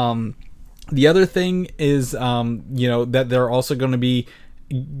 The other thing is, that they're also going to be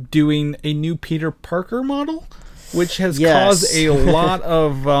doing a new Peter Parker model, which has caused a lot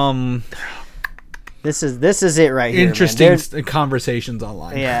of This is it right here. Interesting conversations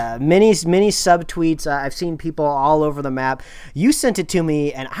online. Yeah, many subtweets. I've seen people all over the map. You sent it to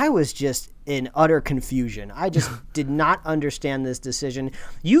me, and I was just in utter confusion. I just did not understand this decision.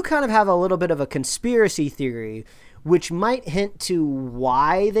 You kind of have a little bit of a conspiracy theory, which might hint to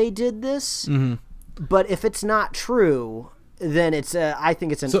why they did this. But if it's not true, then I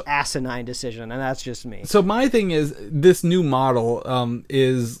think it's an asinine decision, and that's just me. So my thing is, this new model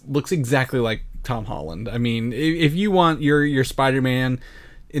looks exactly like Tom Holland. I mean, if you want your Spider-Man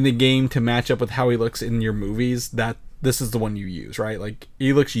in the game to match up with how he looks in your movies, this is the one you use, right? Like,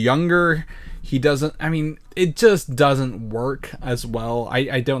 he looks younger. He doesn't. I mean, it just doesn't work as well.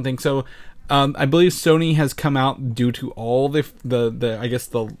 I don't think so. I believe Sony has come out due to all the I guess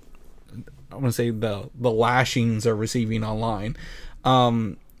I want to say the lashings are receiving online.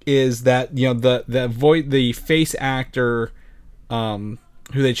 Is that the face actor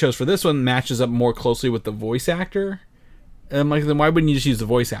who they chose for this one matches up more closely with the voice actor. And I'm like, then why wouldn't you just use the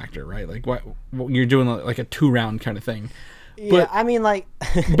voice actor, right? Like, why you're doing like a 2-round kind of thing. Yeah, I mean, like...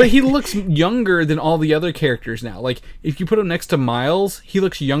 but he looks younger than all the other characters now. Like, if you put him next to Miles, he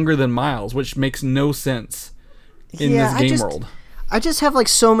looks younger than Miles, which makes no sense in this game world. I just have, like,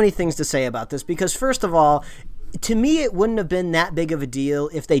 so many things to say about this, because first of all, to me, it wouldn't have been that big of a deal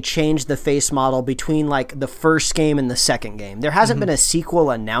if they changed the face model between, like, the first game and the second game. There hasn't been a sequel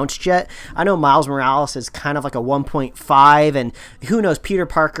announced yet. I know Miles Morales is kind of like a 1.5, and who knows, Peter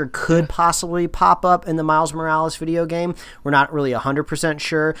Parker could possibly pop up in the Miles Morales video game. We're not really 100%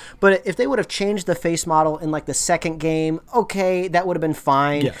 sure. But if they would have changed the face model in, like, the second game, okay, that would have been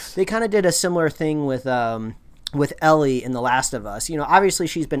fine. Yes. They kind of did a similar thing with Ellie in The Last of Us. Obviously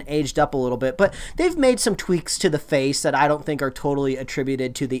she's been aged up a little bit, but they've made some tweaks to the face that I don't think are totally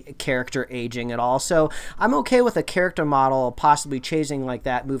attributed to the character aging at all. So I'm okay with a character model possibly changing like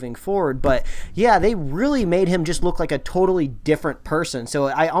that moving forward. But yeah, they really made him just look like a totally different person. So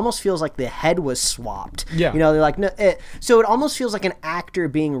I almost feels like the head was swapped. Yeah. They're like, no, so it almost feels like an actor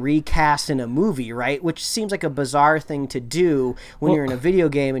being recast in a movie, right? Which seems like a bizarre thing to do when you're in a video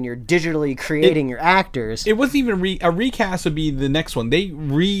game and you're digitally creating your actors. It wasn't even a recast would be the next one. They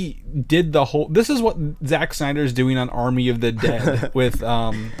redid the whole. This is what Zack Snyder's doing on Army of the Dead with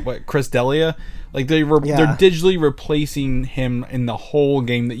Chris D'Elia. Like they're digitally replacing him in the whole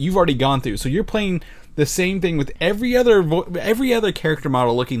game that you've already gone through. So you're playing the same thing with every other character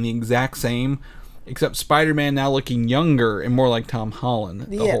model looking the exact same, except Spider-Man now looking younger and more like Tom Holland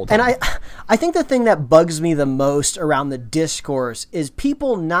the whole time. And I think the thing that bugs me the most around the discourse is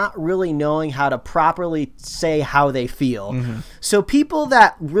people not really knowing how to properly say how they feel. So people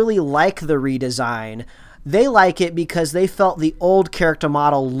that really like the redesign, they like it because they felt the old character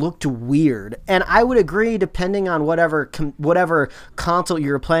model looked weird. And I would agree, depending on whatever console you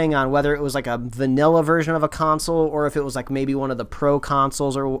were playing on, whether it was like a vanilla version of a console or if it was like maybe one of the pro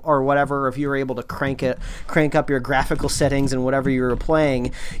consoles or whatever, if you were able to crank up your graphical settings and whatever you were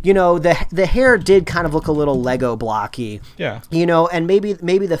playing, the hair did kind of look a little Lego blocky. Yeah. And maybe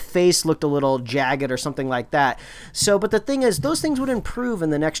the face looked a little jagged or something like that. So, but the thing is, those things would improve in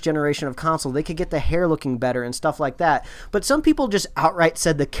the next generation of console. They could get the hair looking better and stuff like that. But some people just outright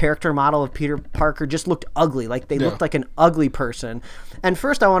said the character model of Peter Parker just looked ugly. Like they looked like an ugly person. And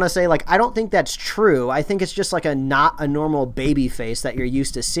first I want to say, like, I don't think that's true. I think it's just like not a normal baby face that you're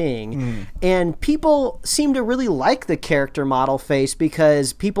used to seeing. And people seem to really like the character model face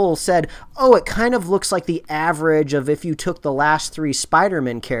because people said, oh, it kind of looks like the average of if you took the last 3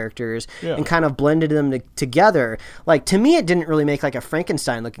 Spider-Man characters and kind of blended them together. Like, to me, it didn't really make like a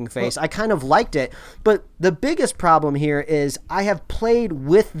Frankenstein looking face. I kind of liked it. But the biggest problem here is I have played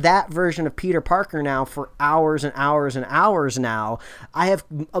with that version of Peter Parker now for hours and hours and hours now. I have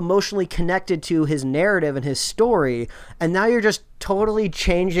emotionally connected to his narrative and his story, and now you're just totally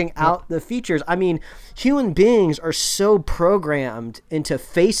changing out the features. I mean, human beings are so programmed into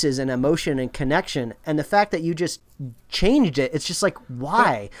faces and emotion and connection, and the fact that you just changed it. It's just like,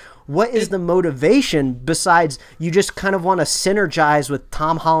 why? What is the motivation besides you just kind of want to synergize with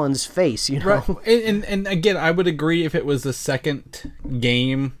Tom Holland's face, you know? Right. And again, I would agree if it was the second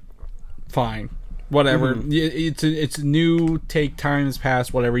game, fine. Whatever. It's new, take times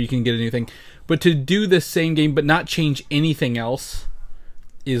past, whatever, you can get a new thing. But to do the same game but not change anything else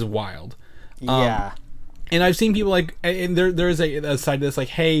is wild. Yeah. And I've seen people like, and there's a side to this, like,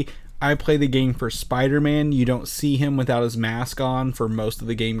 hey, I play the game for Spider-Man. You don't see him without his mask on for most of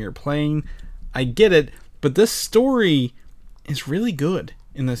the game you're playing. I get it, but this story is really good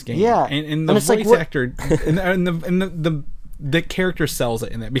in this game. Yeah, and the voice actor and the character sells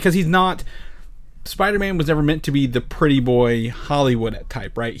it in that, because he's not. Spider-Man was never meant to be the pretty boy Hollywood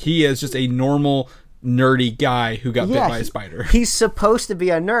type, right? He is just a normal, nerdy guy who got bit by a spider. He's supposed to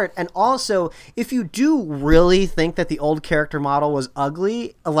be a nerd. And also, if you do really think that the old character model was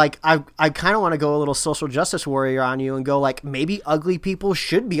ugly, like, I kind of want to go a little social justice warrior on you and go, like, maybe ugly people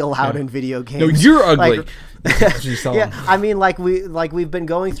should be allowed in video games. No, you're ugly. Like, I mean, we've been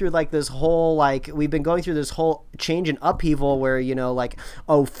going through this whole change and upheaval where, you know, like,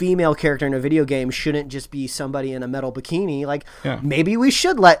 oh, female character in a video game shouldn't just be somebody in a metal bikini. Like, maybe we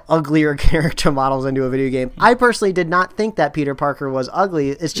should let uglier character models into a video game. I personally did not think that Peter Parker was ugly.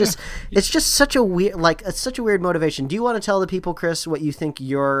 It's just such a weird, it's such a weird motivation. Do you want to tell the people, Chris, what you think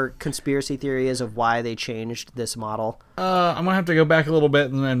your conspiracy theory is of why they changed this model? I'm gonna have to go back a little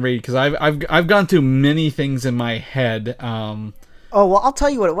bit and then read, because I've gone through many things in my head. Oh, well, I'll tell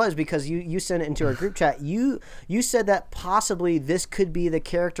you what it was, because you sent it into our group chat. You said that possibly this could be the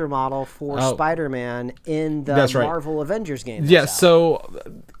character model for Spider-Man in the Marvel Avengers game. Yes, so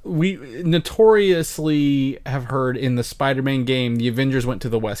we notoriously have heard in the Spider-Man game, the Avengers went to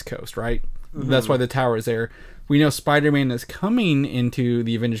the West Coast, right? Mm-hmm. That's why the tower is there. We know Spider-Man is coming into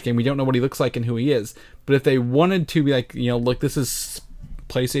the Avengers game. We don't know what he looks like and who he is. But if they wanted to be like, you know, look, this is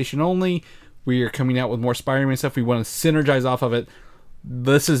PlayStation only, we are coming out with more Spider-Man stuff, we want to synergize off of it,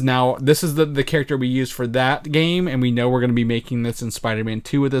 this is the character we used for that game, and we know we're going to be making this in Spider-Man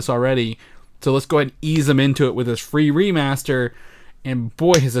 2 with this already, so let's go ahead and ease them into it with this free remaster. And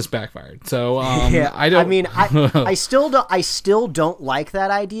boy, has this backfired. So I still don't like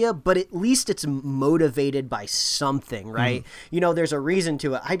that idea, but at least it's motivated by something, right? You know, there's a reason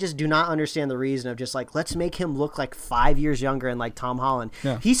to it. I just do not understand the reason of just like, let's make him look like 5 years younger and like Tom Holland.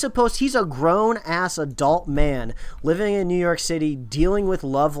 Yeah. He's a grown ass adult man living in New York City, dealing with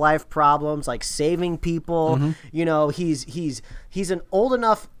love life problems, like saving people. You know, he's an old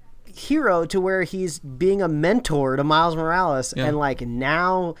enough hero to where he's being a mentor to Miles Morales, and like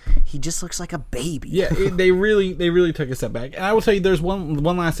now he just looks like a baby. They really took a step back. And I will tell you, there's one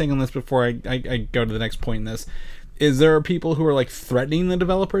last thing on this before I go to the next point in this. Is there are people who are like threatening the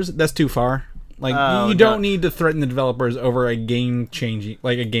developers? That's too far. Like, you don't need to threaten the developers over a game changing,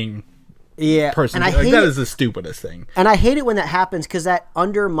 like a game. Person, and that is the stupidest thing. And I hate it when that happens, because that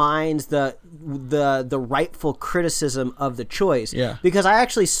undermines the rightful criticism of the choice. Yeah. Because I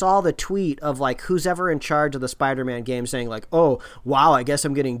actually saw the tweet of like who's ever in charge of the Spider-Man game saying like, "Oh, wow, I guess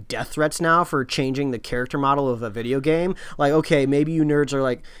I'm getting death threats now for changing the character model of a video game." Like, okay, maybe you nerds are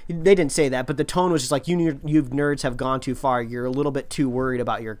like, they didn't say that, but the tone was just like, you nerds have gone too far. You're a little bit too worried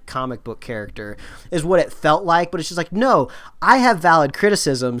about your comic book character, is what it felt like. But it's just like, no, I have valid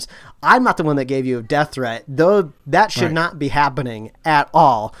criticisms. I'm not the one that gave you a death threat, though. That should not be happening at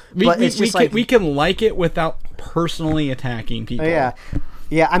all. We can like it without personally attacking people. Yeah.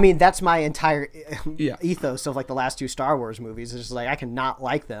 I mean, that's my entire ethos of like the last two Star Wars movies. It's just like, I can not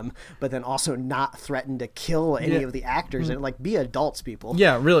like them, but then also not threaten to kill any of the actors and like be adults, people.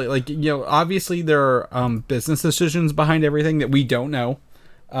 Yeah, really. Like, you know, obviously there are business decisions behind everything that we don't know,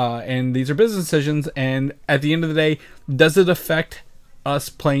 and these are business decisions. And at the end of the day, does it affect us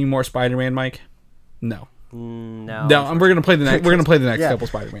playing more Spider-Man, Mike? No. No, we're gonna play the next. We're gonna play the next couple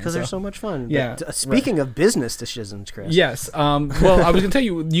Spider-Man because they're so much fun. Yeah. But, speaking of business decisions, Chris. Yes. Well, I was gonna tell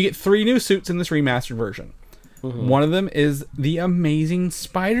you, you get 3 new suits in this remastered version. One of them is the Amazing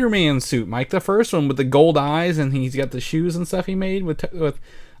Spider-Man suit, Mike. The first one with the gold eyes, and he's got the shoes and stuff he made with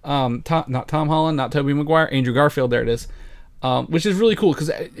not Tom Holland, not Tobey Maguire, Andrew Garfield. There it is, which is really cool because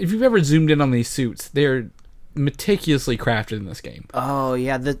if you've ever zoomed in on these suits, they're meticulously crafted in this game. Oh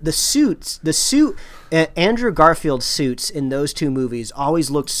yeah, the suit Andrew Garfield's suits in those 2 movies always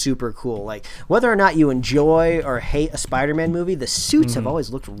looked super cool. Like, whether or not you enjoy or hate a Spider-Man movie, the suits have always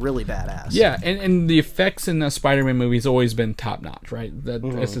looked really badass. Yeah, and the effects in the Spider-Man movies always been top notch, right?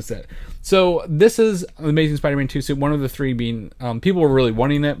 That's just it. So this is the Amazing Spider-Man 2 suit, one of the 3 being people were really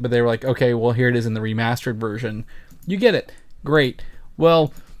wanting it, but they were like, okay, well, here it is in the remastered version. You get it. Great.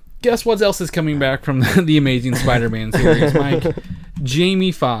 Well, Guess what else is coming back from the Amazing Spider-Man series, Mike?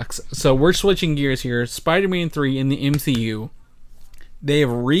 Jamie Foxx. So we're switching gears here. Spider-Man 3 in the MCU. They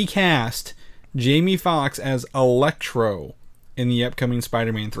have recast Jamie Foxx as Electro in the upcoming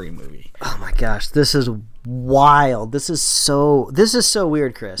Spider-Man 3 movie. Oh my gosh, this is wild. This is so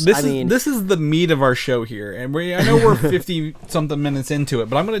weird, Chris. This is the meat of our show here. And I know we're 50 something minutes into it,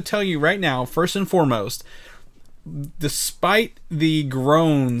 but I'm going to tell you right now, first and foremost, despite the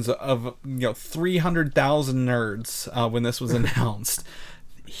groans of 300,000 nerds when this was announced,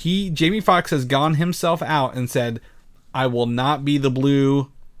 Jamie Foxx has gone himself out and said, "I will not be the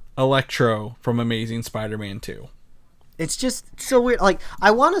blue Electro from Amazing Spider-Man 2." It's just so weird. Like,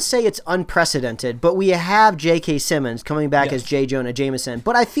 I want to say it's unprecedented, but we have J.K. Simmons coming back as J. Jonah Jameson.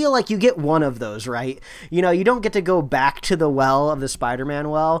 But I feel like you get one of those, right? You don't get to go back to the well of the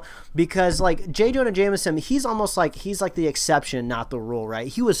Spider-Man well, because, like, J. Jonah Jameson, he's almost like, he's like the exception, not the rule, right?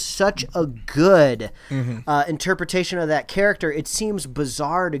 He was such a good interpretation of that character. It seems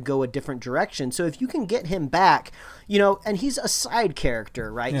bizarre to go a different direction. So if you can get him back, and he's a side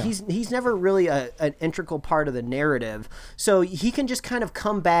character, right? Yeah. He's never really an integral part of the narrative. So he can just kind of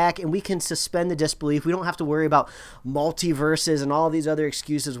come back and we can suspend the disbelief. We don't have to worry about multiverses and all these other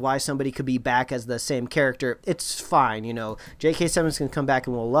excuses why somebody could be back as the same character. It's fine, J.K. Simmons can come back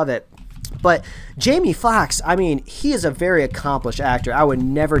and we'll love it. But Jamie Foxx, I mean, he is a very accomplished actor. I would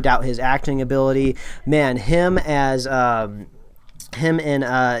never doubt his acting ability. Man, him as... him in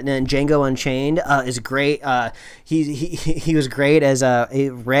Django Unchained is great. He was great as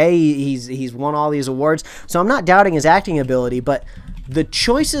Ray. He's won all these awards, so I'm not doubting his acting ability. But the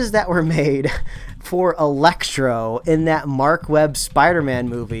choices that were made for Electro in that Mark Webb Spider-Man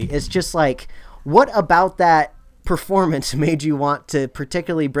movie, it's just like, what about that performance made you want to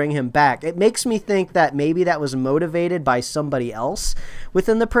particularly bring him back? It makes me think that maybe that was motivated by somebody else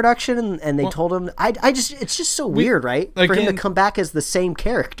within the production, and they told him. It's just so weird, right? For him to come back as the same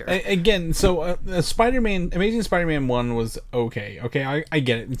character again. So Amazing Spider-Man 1 was okay. I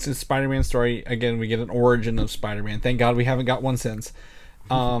get it. It's a Spider-Man story. Again, we get an origin of Spider-Man. Thank God we haven't got one since.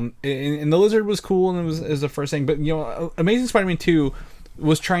 And the Lizard was cool, and it was the first thing. But Amazing Spider-Man 2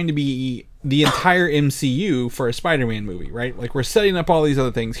 was trying to be the entire MCU for a Spider-Man movie, right? Like, we're setting up all these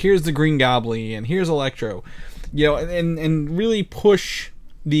other things. Here's the Green Goblin, and here's Electro, and really push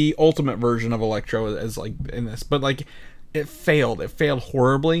the ultimate version of Electro as like in this. But like, it failed. It failed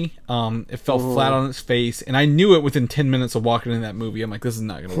horribly. It fell flat on its face, and I knew it within 10 minutes of walking in that movie. I'm like, this is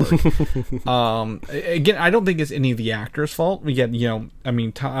not going to work. Again, I don't think it's any of the actors' fault. We get, how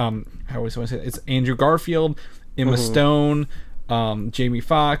always want to say it? It's Andrew Garfield, Emma Stone, Jamie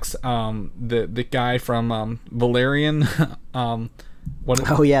Foxx, the guy from Valerian,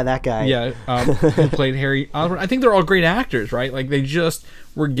 that guy, who played Harry Osborn. I think they're all great actors, right? Like, they just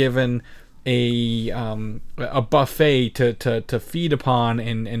were given a buffet to feed upon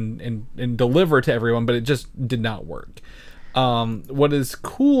and deliver to everyone, but it just did not work. What is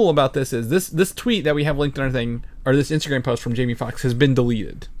cool about this is this tweet that we have linked in our thing, or this Instagram post from Jamie Foxx, has been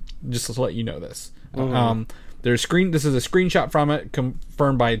deleted. Just to let you know this. This is a screenshot from it,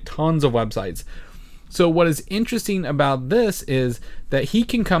 confirmed by tons of websites. So what is interesting about this is that he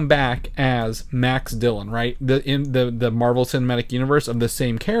can come back as Max Dillon, right? In the Marvel Cinematic Universe of the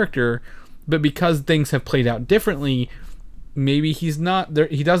same character, but because things have played out differently, maybe he's not there.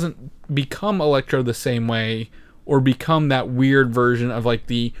 He doesn't become Electro the same way, or become that weird version of like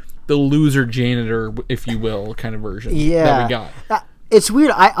the loser janitor, if you will, kind of version that we got. It's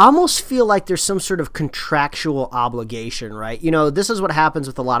weird. I almost feel like there's some sort of contractual obligation, right? This is what happens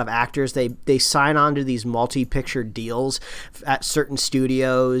with a lot of actors. They sign on to these multi-picture deals at certain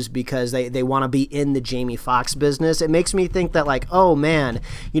studios because they want to be in the Jamie Foxx business. It makes me think that, like, oh man,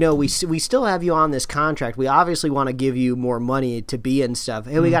 we still have you on this contract. We obviously want to give you more money to be in stuff.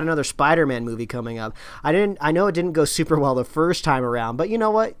 Hey, we got another Spider-Man movie coming up. I know it didn't go super well the first time around, but you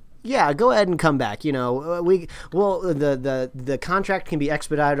know what? Yeah, go ahead and come back. The contract can be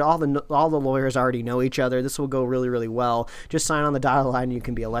expedited. All the lawyers already know each other. This will go really, really well. Just sign on the dotted line and you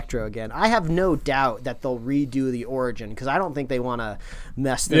can be Electro again. I have no doubt that they'll redo the origin, because I don't think they want to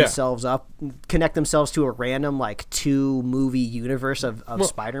mess themselves up, connect themselves to a random like 2-movie universe of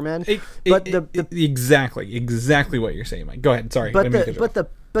Spider-Man. Exactly what you're saying, Mike. Go ahead. Sorry.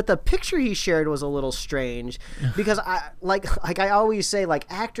 but the picture he shared was a little strange because I always say, like,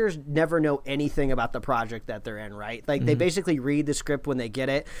 actors never know anything about the project that they're in, right? Like they basically read the script when they get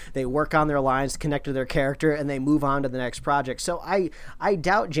it, they work on their lines, connect to their character, and they move on to the next project. So I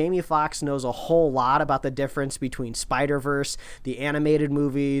doubt Jamie Foxx knows a whole lot about the difference between Spider-Verse, the animated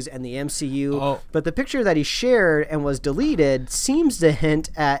movies, and the MCU. But the picture that he shared and was deleted seems to hint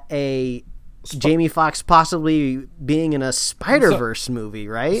at a Jamie Foxx possibly being in a Spider-Verse movie,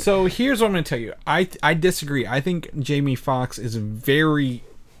 right? So here's what I'm going to tell you. I disagree. I think Jamie Foxx is very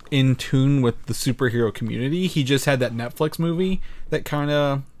in tune with the superhero community. He just had that Netflix movie that kind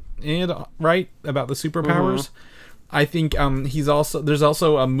of, right, about the superpowers. I think there's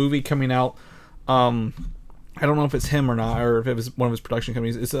also a movie coming out. I don't know if it's him or not, or if it was one of his production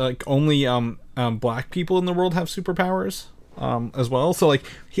companies. It's like only black people in the world have superpowers. As well, so like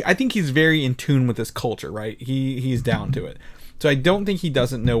I think he's very in tune with this culture, right? He's down to it. So I don't think he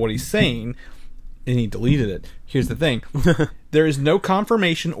doesn't know what he's saying, and he deleted it. Here's the thing: there is no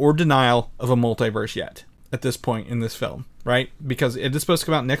confirmation or denial of a multiverse yet at this point in this film, right? Because it is supposed to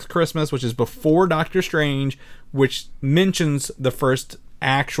come out next Christmas, which is before Doctor Strange, which mentions the first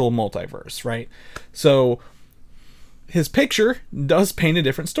actual multiverse, right? So his picture does paint a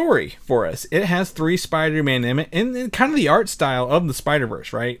different story for us. It has 3 Spider-Man in it, and kind of the art style of the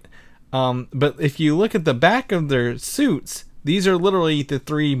Spider-Verse, right? But if you look at the back of their suits, these are literally the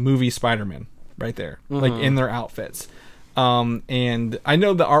 3 movie Spider-Man right there, like in their outfits. And I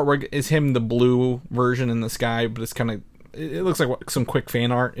know the artwork is him in the blue version in the sky, but it's kind of, it looks like some quick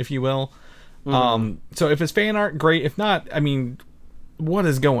fan art, if you will. So if it's fan art, great. If not, I mean, what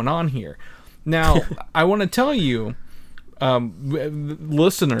is going on here? Now, I want to tell you,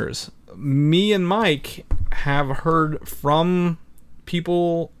 listeners, me and Mike have heard from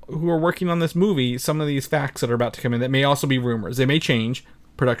people who are working on this movie some of these facts that are about to come in that may also be rumors. They may change.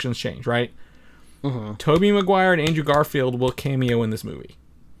 Productions change, right? Tobey Maguire and Andrew Garfield will cameo in this movie.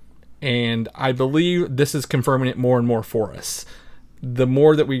 And I believe this is confirming it more and more for us. The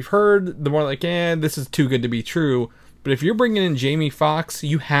more that we've heard, the more like, this is too good to be true. But if you're bringing in Jamie Foxx,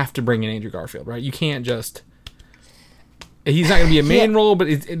 you have to bring in Andrew Garfield, right? You can't just... He's not going to be a main role, but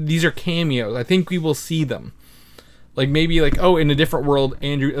these are cameos. I think we will see them. Like, maybe, like, in a different world,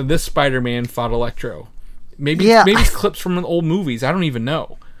 this Spider-Man fought Electro. Maybe it's clips from old movies. I don't even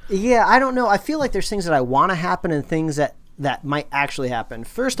know. Yeah, I don't know. I feel like there's things that I want to happen and things that might actually happen.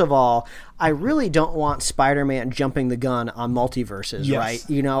 First of all, I really don't want Spider-Man jumping the gun on multiverses, right?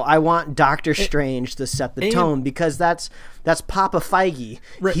 You know, I want Doctor Strange to set the tone because that's Papa Feige.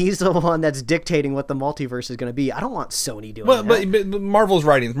 Right. He's the one that's dictating what the multiverse is going to be. I don't want Sony doing that. But Marvel's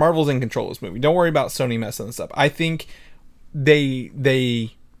writing. Marvel's in control of this movie. Don't worry about Sony messing this up. I think they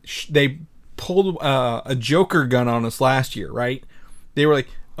pulled a Joker gun on us last year, right? They were like,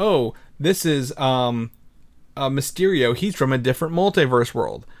 this is... Mysterio, he's from a different multiverse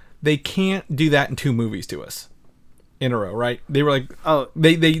world. They can't do that in 2 movies to us in a row, right? They were like,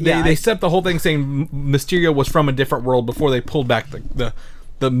 they set up the whole thing saying Mysterio was from a different world before they pulled back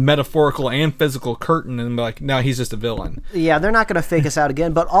the metaphorical and physical curtain and be like, no, he's just a villain. Yeah, they're not going to fake us out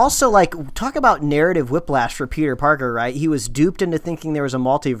again. But also, like, talk about narrative whiplash for Peter Parker, right? He was duped into thinking there was a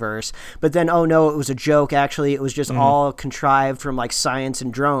multiverse, but then, oh no, it was a joke. Actually, it was just all contrived from, like, science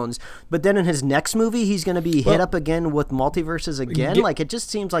and drones. But then in his next movie, he's going to be hit up again with multiverses again. Like, it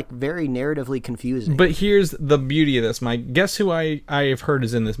just seems like very narratively confusing. But here's the beauty of this, Mike. Guess who I have heard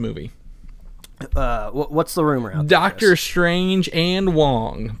is in this movie? What's the rumor out there? Doctor Strange and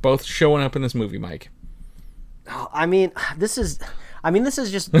Wong both showing up in this movie, Mike. This is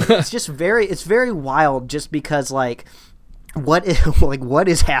just it's very wild just because, like, what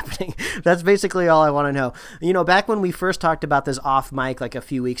is happening? That's basically all I want to know. You know, back when we first talked about this off mic, like a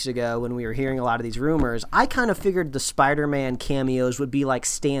few weeks ago, when we were hearing a lot of these rumors, I kind of figured the Spider-Man cameos would be like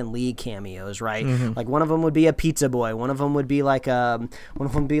Stan Lee cameos, right? Like one of them would be a pizza boy, one of them would be like a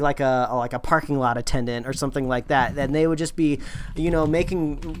parking lot attendant or something like that. And they would just be, you know,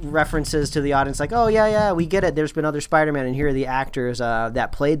 making references to the audience, like, oh yeah, we get it. There's been other Spider-Man, and here are the actors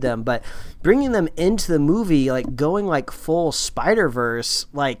that played them. But bringing them into the movie, like going like full Spider-Verse,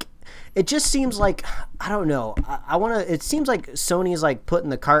 like, it just seems like, I don't know, it seems like Sony's like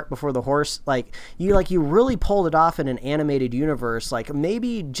putting the cart before the horse. Like you really pulled it off in an animated universe. Like,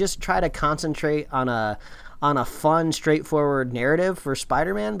 maybe just try to concentrate on a fun, straightforward narrative for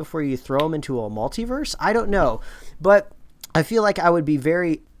Spider-Man before you throw him into a multiverse. I don't know, but I feel like I would be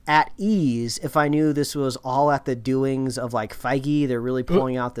very at ease if I knew this was all at the doings of, like, Feige. They're really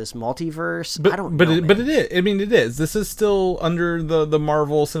pulling out this multiverse. I don't know. But it is. I mean, it is. This is still under the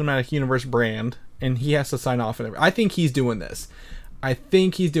Marvel Cinematic Universe brand, and he has to sign off and everything. I think he's doing this. I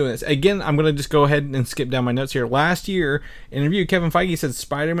think he's doing this. Again, I'm going to just go ahead and skip down my notes here. Last year, in an interview, Kevin Feige said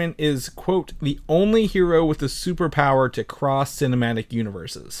Spider-Man is, quote, the only hero with the superpower to cross cinematic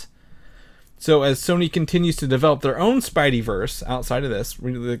universes. So as Sony continues to develop their own Spideyverse outside of this,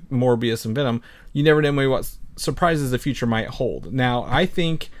 the Morbius and Venom, you never know what surprises the future might hold. Now, I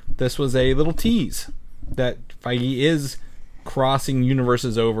think this was a little tease that Feige is crossing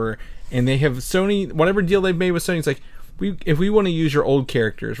universes over, and they have Sony, whatever deal they've made with Sony, it's like, if we want to use your old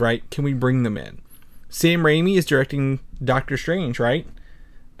characters, right, can we bring them in? Sam Raimi is directing Doctor Strange, right?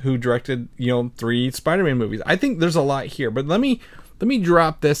 Who directed, 3 Spider-Man movies. I think there's a lot here, but let me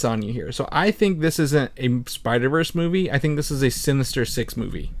drop this on you here. So I think this isn't a Spider-Verse movie. I think this is a Sinister Six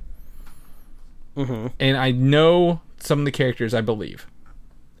movie. Mm-hmm. And I know some of the characters, I believe.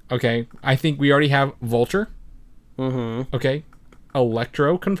 Okay, I think we already have Vulture. Mm-hmm. Okay,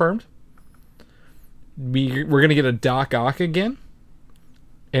 Electro confirmed. We're going to get a Doc Ock again,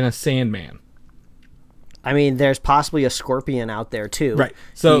 and a Sandman. I mean, there's possibly a Scorpion out there, too. Right.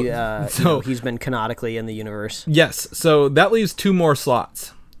 So, he's been canonically in the universe. Yes. So that leaves 2 more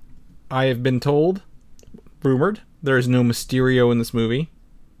slots. I have been told, rumored, there is no Mysterio in this movie.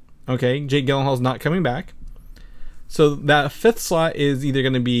 Okay. Jake Gyllenhaal's not coming back. So that 5th slot is either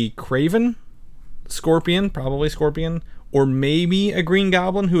going to be Kraven, Scorpion, probably Scorpion, or maybe a Green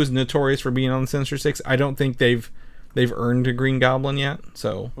Goblin who is notorious for being on the Sinister Six. I don't think they've earned a Green Goblin yet,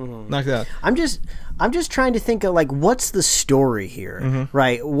 so knock that out. I'm just trying to think of, like, what's the story here,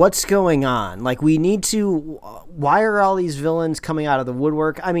 right? What's going on? Like, we need to. Why are all these villains coming out of the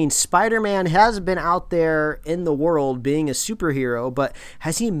woodwork? I mean, Spider-Man has been out there in the world being a superhero, but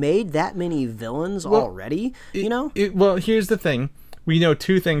has he made that many villains already? Well, here's the thing: we know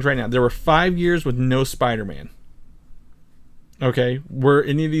 2 things right now. There were 5 years with no Spider-Man. Okay, were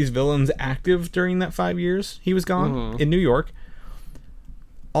any of these villains active during that 5 years he was gone in New York?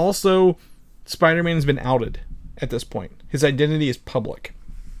 Also, Spider-Man has been outed at this point. His identity is public.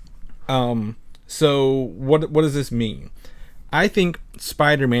 So what does this mean? I think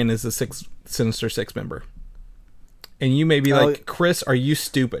Spider-Man is the Sinister Six member. And you may be like, Chris, are you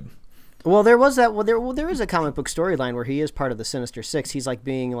stupid? Well, there was that. Well, there is a comic book storyline where he is part of the Sinister Six. He's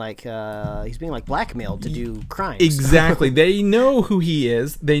being blackmailed to do crimes. Exactly. They know who he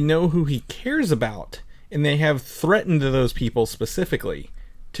is. They know who he cares about, and they have threatened those people specifically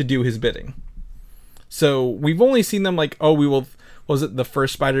to do his bidding. So we've only seen them like, we will. Was it the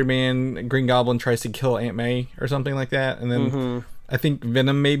first Spider-Man? Green Goblin tries to kill Aunt May or something like that, and then I think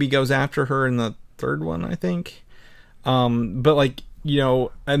Venom maybe goes after her in the 3rd one. I think, but like.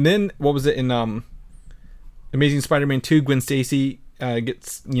 And then what was it in Amazing Spider-Man 2? Gwen Stacy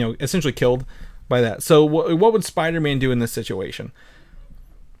gets essentially killed by that. So what would Spider-Man do in this situation?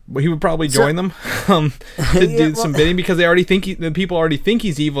 Well, he would probably join them to do some bidding because the people already think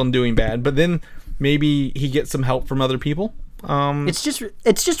he's evil and doing bad. But then maybe he gets some help from other people. It's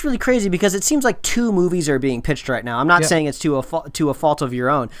just really crazy because it seems like 2 movies are being pitched right now. I'm not saying it's to a fault of your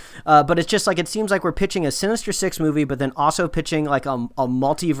own, but it's just like it seems like we're pitching a Sinister Six movie, but then also pitching like a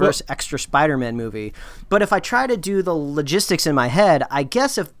multiverse extra Spider-Man movie. But if I try to do the logistics in my head, I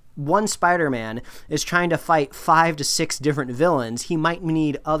guess if one Spider-Man is trying to fight 5 to 6 different villains, he might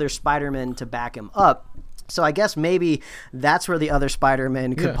need other Spider-Men to back him up. So I guess maybe that's where the other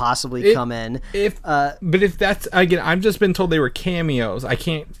Spider-Man could possibly come in. But if that's, again, I've just been told they were cameos. I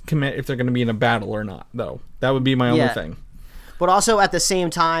can't commit if they're going to be in a battle or not, though. That would be my only thing. But also at the same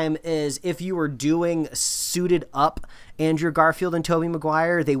time is if you were doing suited up Andrew Garfield and Tobey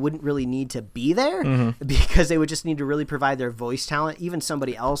Maguire, they wouldn't really need to be there because they would just need to really provide their voice talent. Even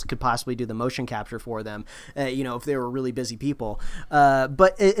somebody else could possibly do the motion capture for them, if they were really busy people.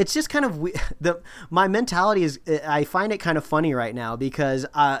 But it's just kind of my mentality is I find it kind of funny right now because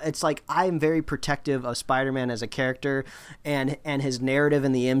it's like I am very protective of Spider-Man as a character and his narrative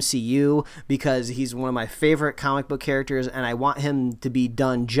in the MCU because he's one of my favorite comic book characters and I want him to be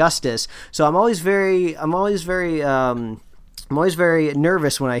done justice. So I'm always very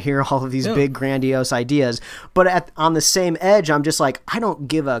nervous when I hear all of these big grandiose ideas, but on the same edge, I'm just like, I don't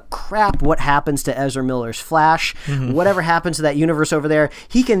give a crap what happens to Ezra Miller's Flash. Whatever happens to that universe over there,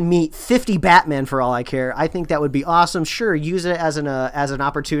 he can meet 50 Batman for all I care. I think that would be awesome. Sure, use it as an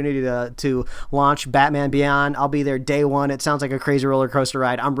opportunity to launch Batman Beyond. I'll be there day one. It sounds like a crazy roller coaster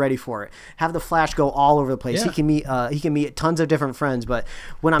ride. I'm ready for it. Have the Flash go all over the place. He can meet tons of different friends. But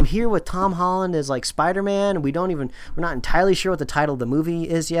when I'm here with Tom Holland as like Spider-Man, we're not entirely sure what the title of the movie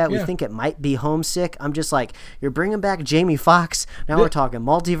is yet. We Yeah. think it might be Homesick. I'm just like, you're bringing back Jamie Foxx. Now we're talking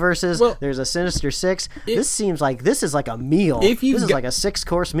multiverses. Well, there's a Sinister Six. This seems like this is like a meal. This is like a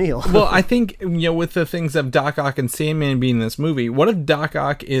 6-course meal. Well, I think, with the things of Doc Ock and Sandman being in this movie, what if Doc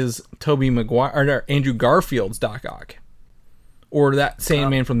Ock is Tobey Maguire or Andrew Garfield's Doc Ock, or that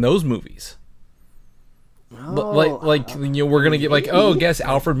Sandman from those movies? We're gonna get guess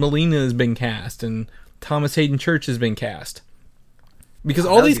Alfred Molina has been cast and Thomas Hayden Church has been cast, because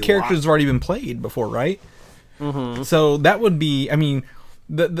all these characters have already been played before, right? Mm-hmm. So that would be,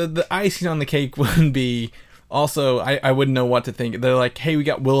 the icing on the cake would be also, I wouldn't know what to think. They're like, hey, we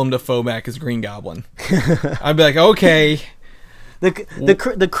got Willem Dafoe back as Green Goblin. I'd be like, okay.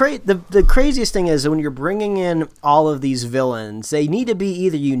 The craziest thing is when you're bringing in all of these villains, they need to be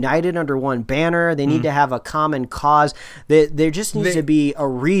either united under one banner. They need to have a common cause. There just needs to be a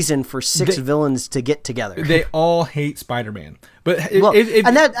reason for 6 villains to get together. They all hate Spider-Man. But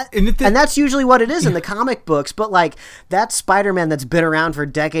and that's usually what it is in the comic books. But like that Spider-Man that's been around for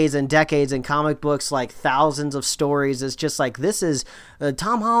decades and decades in comic books, like thousands of stories, is just like, this is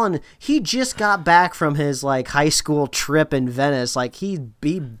Tom Holland. He just got back from his like high school trip in Venice. Like he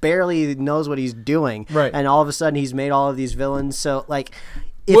barely knows what he's doing, right? And all of a sudden he's made all of these villains. So like,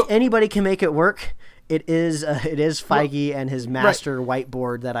 if anybody can make it work, it is Feige and his master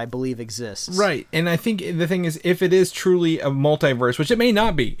whiteboard that I believe exists. Right. And I think the thing is, if it is truly a multiverse, which it may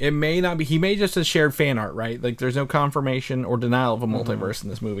not be, he may just have shared fan art, right? Like there's no confirmation or denial of a multiverse in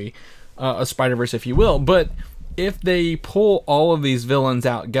this movie, a Spider-Verse, if you will. But if they pull all of these villains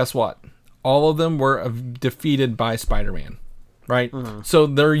out, guess what? All of them were defeated by Spider-Man, right? Mm-hmm. So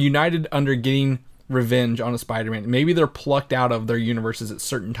they're united under getting revenge on a Spider-Man. Maybe they're plucked out of their universes at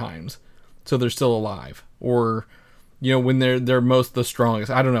certain times, so they're still alive, or when they're most the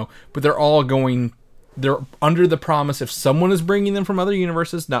strongest. I don't know, but they're under the promise, if someone is bringing them from other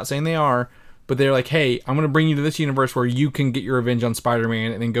universes, not saying they are, but they're like, hey, I'm going to bring you to this universe where you can get your revenge on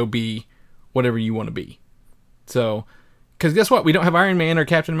Spider-Man and then go be whatever you want to be. So, because guess what, we don't have Iron Man or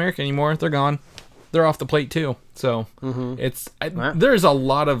Captain America anymore. They're gone. They're off the plate too. So there's a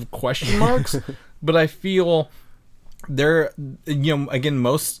lot of question marks, but I feel again,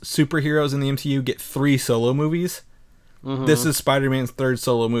 most superheroes in the MCU get 3 solo movies. Mm-hmm. This is Spider-Man's 3rd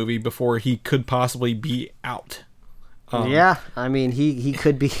solo movie before he could possibly be out. He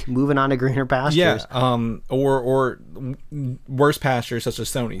could be moving on to greener pastures. Yeah, or worse pastures such as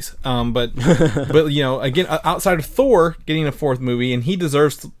Sony's. But again, outside of Thor getting a 4th movie, and he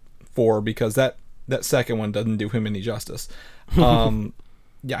deserves 4 because that second one doesn't do him any justice.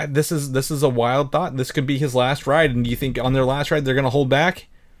 Yeah, this is a wild thought. This could be his last ride, and do you think on their last ride they're going to hold back?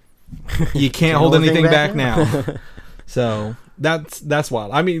 You can't hold anything back now. So that's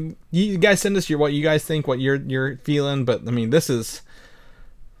wild. I mean, you guys send us what you guys think, what you're feeling, but I mean,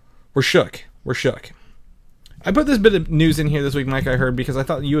 we're shook. I put this bit of news in here this week, Mike, I heard, because I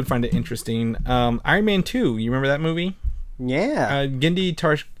thought you would find it interesting. Iron Man 2, you remember that movie? Yeah.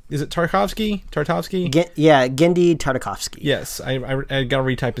 Genndy is it Tartakovsky? Genndy Tartakovsky. Yes, I got to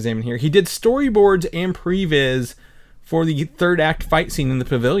retype his name in here. He did storyboards and previs for the 3rd act fight scene in the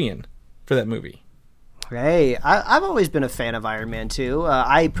pavilion for that movie. Hey, I've always been a fan of Iron Man 2.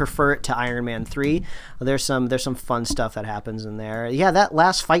 I prefer it to Iron Man 3. There's some fun stuff that happens in there. Yeah, that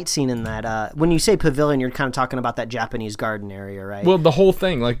last fight scene in that, when you say pavilion, you're kind of talking about that Japanese garden area, right? Well, the whole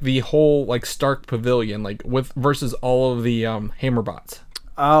thing, like the whole Stark pavilion, like versus all of the Hammerbots.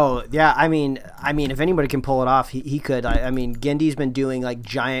 Oh, yeah, I mean, if anybody can pull it off, he could. I mean, Gendy's been doing like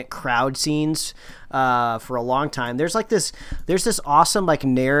giant crowd scenes for a long time. There's this awesome like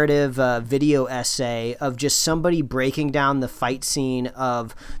narrative video essay of just somebody breaking down the fight scene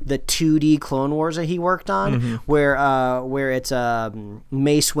of the 2D Clone Wars that he worked on, where it's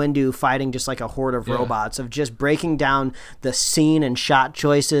Mace Windu fighting just like a horde of robots, of just breaking down the scene and shot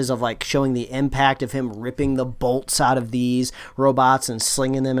choices of like showing the impact of him ripping the bolts out of these robots and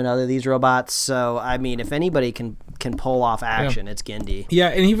slinging them in other these robots. So I mean, if anybody can pull off action, it's Genndy. Yeah,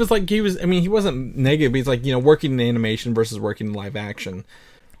 and he wasn't negative. He's like, working in animation versus working in live action,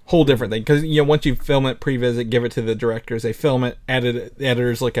 whole different thing. Because once you film it, pre-visit, give it to the directors, they film it, edit it,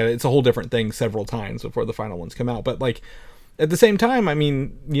 editors look at it. It's a whole different thing several times before the final ones come out. But like at the same time, I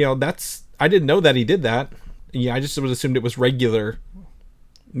mean, I didn't know that he did that. Yeah, I just would assumed it was regular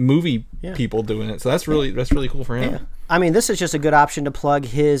movie people doing it. So that's really cool for him. Yeah. I mean, this is just a good option to plug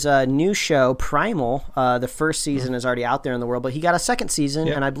his new show, Primal. The first season is already out there in the world, but he got a second season,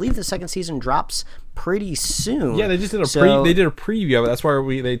 and I believe the second season drops pretty soon. Yeah, they just did they did a preview of it. That's where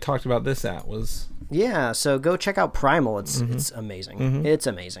they talked about this was. Yeah, so go check out Primal. It's amazing. Mm-hmm. It's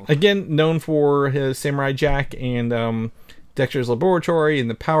amazing. Again, known for his Samurai Jack and Dexter's Laboratory and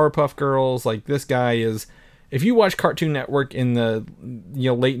the Powerpuff Girls. Like, this guy is... If you watch Cartoon Network in the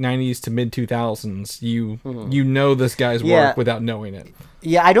late 90s to mid 2000s, you know this guy's work without knowing it.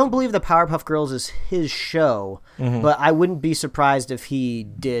 Yeah, I don't believe the Powerpuff Girls is his show, but I wouldn't be surprised if he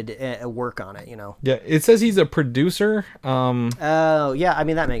did work on it, Yeah, it says he's a producer. Oh, yeah, I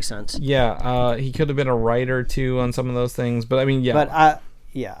mean, that makes sense. Yeah, he could have been a writer, too, on some of those things. But, I mean, yeah. But,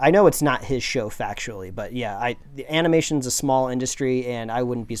 yeah, I know it's not his show factually, but yeah, the animation's a small industry, and I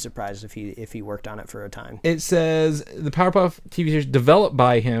wouldn't be surprised if he worked on it for a time. It says the Powerpuff TV series developed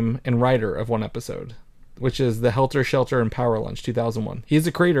by him and writer of one episode, which is the Helter Skelter and Power Lunch 2001. He's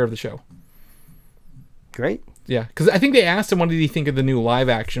the creator of the show. Great. Yeah, because I think they asked him what did he think of the new live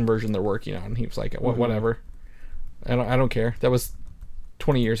action version they're working on. He was like, whatever. I don't care. That was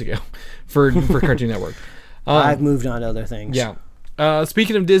 20 years ago for Cartoon Network. I've moved on to other things. Yeah.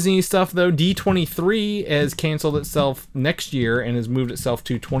 Speaking of Disney stuff, though, D23 has canceled itself next year and has moved itself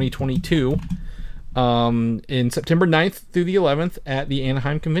to 2022 in September 9th through the 11th at the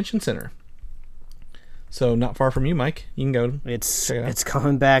Anaheim Convention Center. So not far from you, Mike. You can go. It's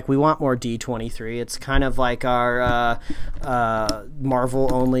coming back. We want more D23. It's kind of like our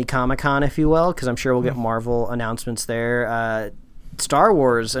Marvel-only Comic-Con, if you will, because I'm sure we'll get Marvel announcements there. Star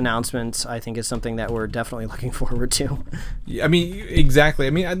Wars announcements, I think, is something that we're definitely looking forward to. I mean, exactly. I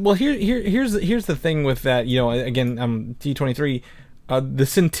mean, well, here's the thing with that. Again, D23, the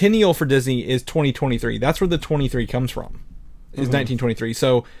centennial for Disney is 2023. That's where the 23 comes from. Is 1923.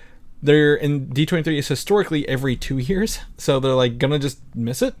 So they're in D23 is historically every 2 years. So they're like gonna just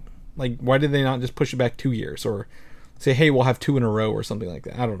miss it. Like, why did they not just push it back 2 years or say, hey, we'll have 2 in a row or something like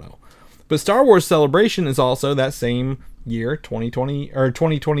that? I don't know. But Star Wars Celebration is also that same year, 2020 or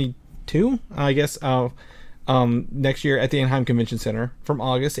 2022, I guess, next year at the Anaheim Convention Center from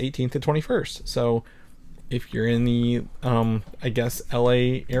August 18th to 21st. So if you're in the, I guess,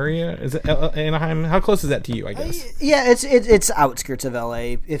 LA area, is it Anaheim? How close is that to you, I guess? Yeah, it's outskirts of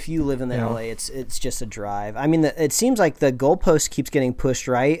LA. If you live in the LA, it's just a drive. I mean, it seems like the goalpost keeps getting pushed,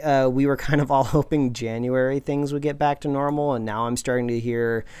 right? We were kind of all hoping January things would get back to normal, and now I'm starting to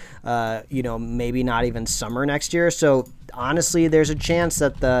hear, maybe not even summer next year. So honestly, there's a chance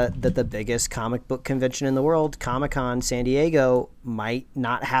that the biggest comic book convention in the world, Comic-Con San Diego, might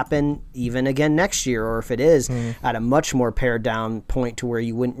not happen even again next year, or if it is, at a much more pared down point to where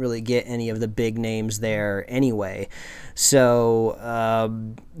you wouldn't really get any of the big names there anyway. So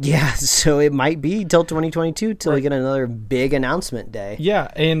so it might be till 2022 till we get another big announcement day. Yeah,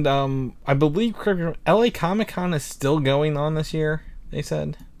 and I believe LA Comic-Con is still going on this year, they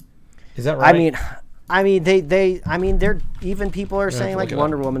said. Is that right? They're even people are saying like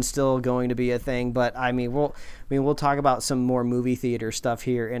Wonder Woman's still going to be a thing, but we'll talk about some more movie theater stuff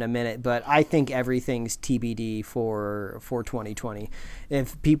here in a minute, but I think everything's TBD for 2020.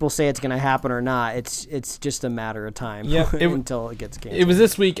 If people say it's going to happen or not, it's just a matter of time until it gets canceled. It was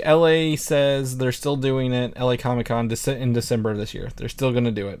this week. LA says they're still doing it. LA Comic-Con in December of this year. They're still going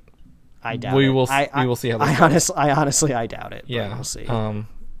to do it. I doubt we it. will see how that goes. I honestly doubt it. Yeah, we'll see.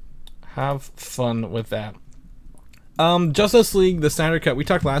 Have fun with that. Justice League, the Snyder Cut. We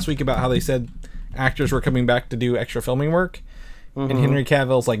talked last week about how they said actors were coming back to do extra filming work, and Henry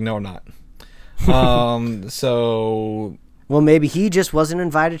Cavill's like, no, I'm not. So, well, maybe he just wasn't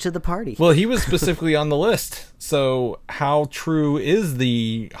invited to the party. Well, he was specifically on the list. So, how true is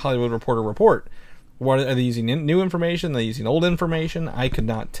the Hollywood Reporter report? What are they using? New information? Are they using old information? I could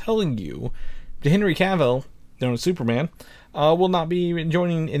not tell you. Henry Cavill, known as Superman, will not be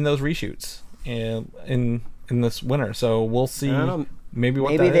joining in those reshoots in this winter. So we'll see. Maybe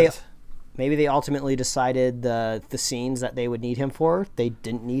they ultimately decided the scenes that they would need him for, they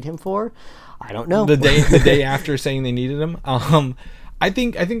didn't need him for. I don't know. The day after saying they needed him. I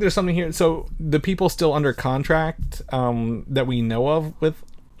think there's something here. So the people still under contract that we know of with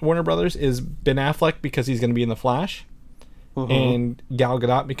Warner Brothers is Ben Affleck because he's going to be in The Flash, and Gal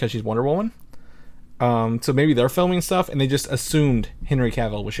Gadot because she's Wonder Woman. So maybe they're filming stuff, and they just assumed Henry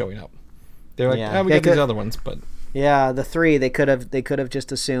Cavill was showing up. They're like, we got these other ones, but yeah, the three they could have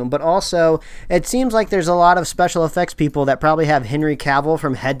just assumed. But also, it seems like there's a lot of special effects people that probably have Henry Cavill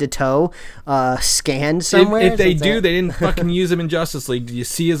from head to toe scanned somewhere. If they do, they didn't fucking use him in Justice League. Do you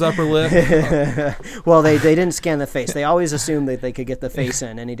see his upper lip? Well, they didn't scan the face. They always assumed that they could get the face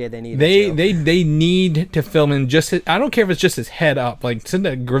in any day they needed. They need to film in just I don't care if it's just his head up. Like, send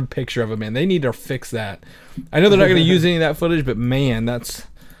a good picture of him, man. They need to fix that. I know they're not going to use any of that footage, but man, that's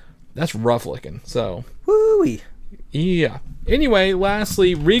rough looking. So woo-wee. Yeah. Anyway,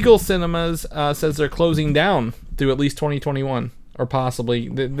 lastly, Regal Cinemas says they're closing down through at least 2021, or possibly.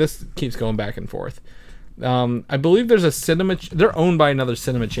 This keeps going back and forth. I believe there's a cinema. They're owned by another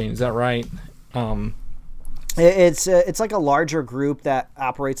cinema chain. Is that right? It's like a larger group that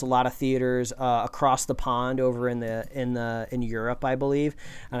operates a lot of theaters across the pond over in Europe, I believe.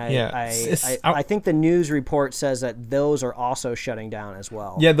 And I think the news report says that those are also shutting down as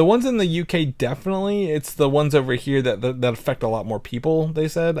well. Yeah, the ones in the UK definitely. It's the ones over here that affect a lot more people. They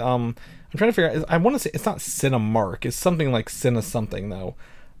said. I'm trying to figure out. I want to say it's not Cinemark. It's something like Cine something though.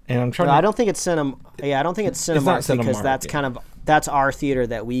 And I'm trying. I don't think it's Cinemark. Yeah, I don't think it's Cinemark because that's kind of. That's our theater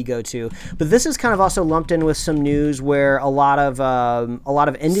that we go to, but this is kind of also lumped in with some news where a lot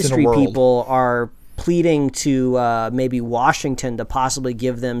of industry people are pleading to maybe Washington to possibly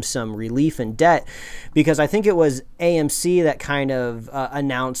give them some relief in debt, because I think it was AMC that kind of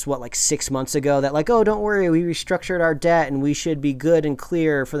announced like 6 months ago that like, oh, don't worry, we restructured our debt and we should be good and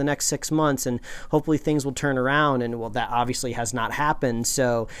clear for the next 6 months and hopefully things will turn around. And well, that obviously has not happened.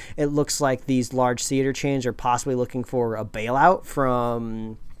 So it looks like these large theater chains are possibly looking for a bailout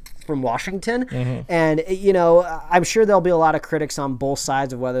from Washington. And I'm sure there'll be a lot of critics on both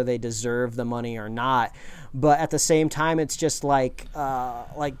sides of whether they deserve the money or not, but at the same time it's just like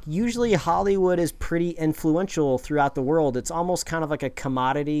usually Hollywood is pretty influential throughout the world. It's almost kind of like a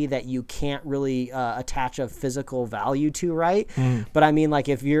commodity that you can't really attach a physical value to, right? But I mean, like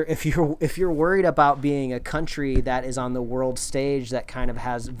if you're worried about being a country that is on the world stage that kind of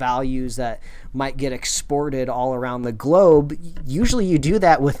has values that might get exported all around the globe, usually you do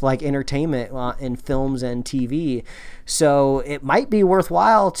that with like entertainment in films and TV. So it might be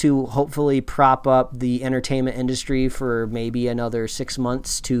worthwhile to hopefully prop up the entertainment industry for maybe another 6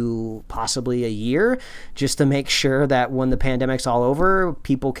 months to possibly a year, just to make sure that when the pandemic's all over,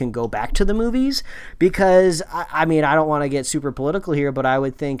 people can go back to the movies. Because I mean, I don't want to get super political here, but I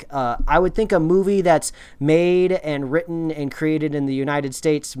would think a movie that's made and written and created in the United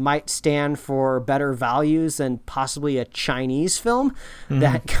States might stand for better values than possibly a Chinese film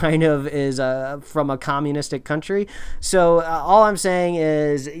that kind of is from a communistic country. So all I'm saying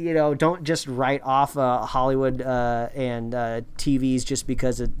is, don't just write off Hollywood and TVs just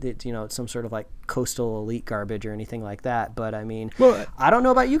because it's some sort of like coastal elite garbage or anything like that. But I mean, I don't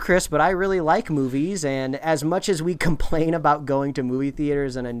know about you, Chris, but I really like movies. And as much as we complain about going to movie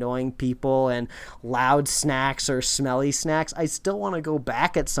theaters and annoying people and loud snacks or smelly snacks, I still want to go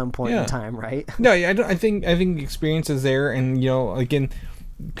back at some point in time, right? No, I think the experience is there. And, again,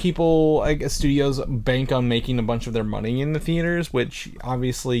 people, I guess studios bank on making a bunch of their money in the theaters, which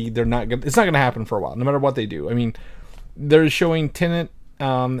obviously it's not going to happen for a while, no matter what they do. I mean, they're showing Tenet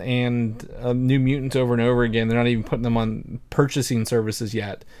and New Mutants over and over again. They're not even putting them on purchasing services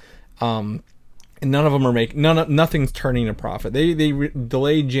yet. And none of them are nothing's turning a profit. They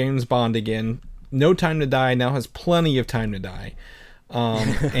delayed James Bond again. No Time to Die now has plenty of time to die.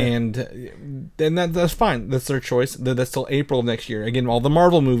 And then that's fine. That's their choice. That's till April of next year. Again, all the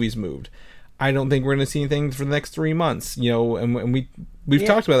Marvel movies moved. I don't think we're going to see anything for the next 3 months. And we've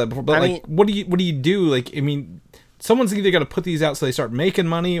talked about that before. But what do you do? Like, I mean, someone's either got to put these out so they start making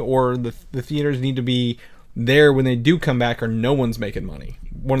money, or the theaters need to be there when they do come back, or no one's making money.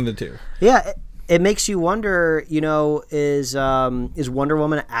 One of the two. Yeah. It makes you wonder, is Wonder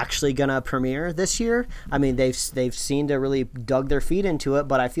Woman actually gonna premiere this year? I mean, they've seemed to really dug their feet into it,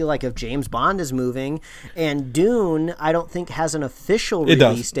 but I feel like if James Bond is moving, and Dune, I don't think has an official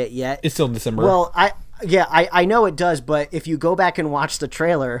release date yet. It's still December. Well, I know it does, but if you go back and watch the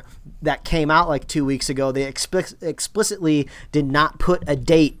trailer that came out like 2 weeks ago, they explicitly did not put a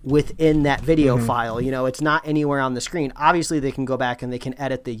date within that video file. It's not anywhere on the screen. Obviously, they can go back and they can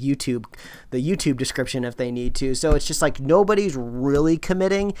edit the YouTube description if they need to. So it's just like nobody's really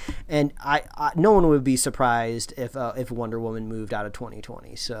committing, and no one would be surprised if Wonder Woman moved out of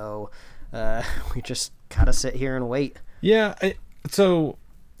 2020. So we just gotta sit here and wait. Yeah. I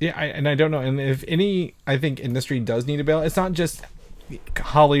don't know. And if any, I think industry does need a bail. It's not just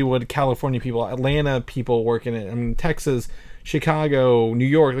Hollywood, California people, Atlanta people working it. I mean, Texas, Chicago, New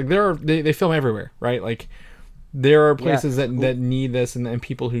York. Like they film everywhere, right? Like there are places that need this, and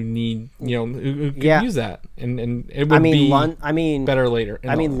people who need, who can use that, and it would be better later.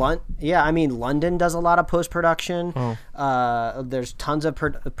 London does a lot of post production. There's tons of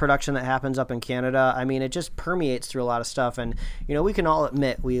production that happens up in Canada. I mean, it just permeates through a lot of stuff, and we can all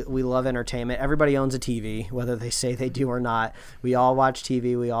admit we love entertainment. Everybody owns a TV, whether they say they do or not. We all watch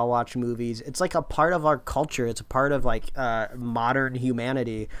TV. We all watch movies. It's like a part of our culture. It's a part of like modern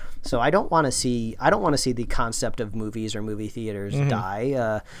humanity. So I don't want to see the concept of movies or movie theaters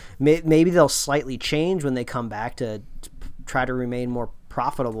die. Maybe they'll slightly change when they come back to try to remain more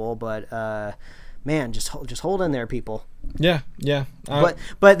profitable, but man, just hold in there, people. Yeah.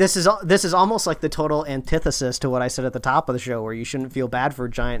 But this is almost like the total antithesis to what I said at the top of the show, where you shouldn't feel bad for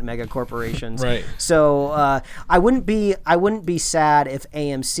giant mega corporations. Right. So I wouldn't be sad if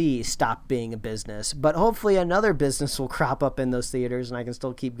AMC stopped being a business, but hopefully another business will crop up in those theaters, and I can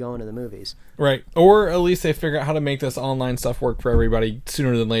still keep going to the movies. Right. Or at least they figure out how to make this online stuff work for everybody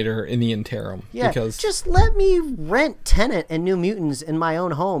sooner than later in the interim. Yeah. Because just let me rent Tenet and New Mutants in my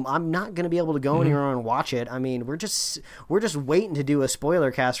own home. I'm not going to be able to go anywhere and watch it. I mean, we're just waiting to do a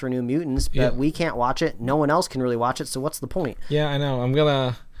spoiler cast for New Mutants, but we can't watch it. No one else can really watch it, so what's the point? Yeah, I know.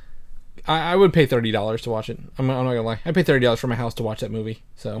 I would pay $30 to watch it. I'm not gonna lie. I pay $30 for my house to watch that movie.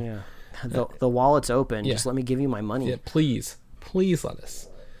 So yeah, the wallet's open. Just let me give you my money. Yeah, please let us.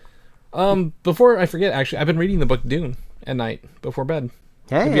 Before I forget, actually, I've been reading the book Dune at night before bed.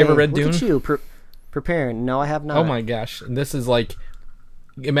 Hey, have you ever read Dune? Look at you preparing. No, I have not. Oh my gosh, this is like,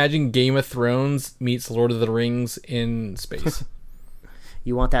 imagine Game of Thrones meets Lord of the Rings in space.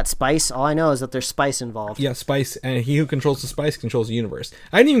 You want that spice? All I know is that there's spice involved. Yeah, spice, and he who controls the spice controls the universe.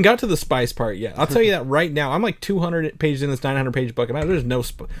 I hadn't even got to the spice part yet. I'll tell you that right now. I'm like 200 pages in this 900-page book, and there's no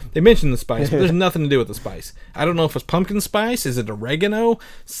they mention the spice, but there's nothing to do with the spice. I don't know if it's pumpkin spice, is it oregano,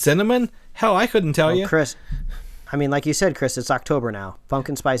 cinnamon? Hell, I couldn't tell you. Chris, I mean, like you said, Chris, it's October now.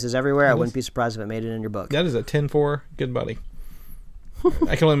 Pumpkin spice is everywhere. I wouldn't be surprised if it made it in your book. That is a 10-4. Good buddy.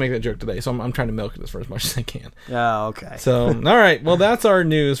 I can only make that joke today, so I'm trying to milk it for as much as I can. Oh, okay. So, all right. Well, that's our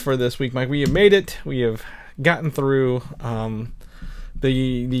news for this week, Mike. We have made it. We have gotten through.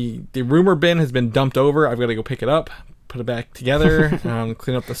 The rumor bin has been dumped over. I've got to go pick it up, put it back together,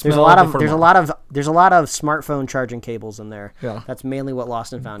 clean up the smell. There's a lot of smartphone charging cables in there. Yeah. That's mainly what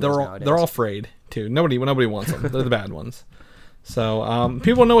Lost and Found is nowadays. They're all frayed too. Nobody wants them. They're the bad ones. So,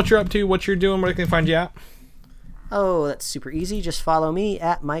 people know what you're up to, what you're doing, where they can find you at. Oh, that's super easy. Just follow me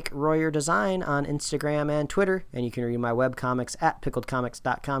at Mike Royer Design on Instagram and Twitter, and you can read my webcomics at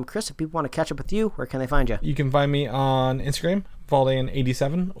pickledcomics.com. Chris, if people want to catch up with you, where can they find you? You can find me on Instagram,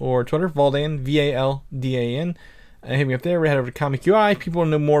 Valdan87, or Twitter, Valdan, Valdan. Hit me up there. Head over to Comic UI. People want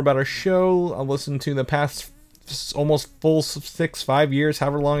to know more about our show. I'll listen to the past almost full 5 years,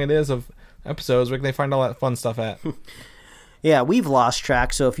 however long it is, of episodes. Where can they find all that fun stuff at? Yeah, we've lost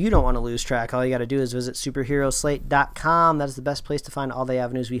track, so if you don't want to lose track, all you got to do is visit superheroslate.com. That is the best place to find all the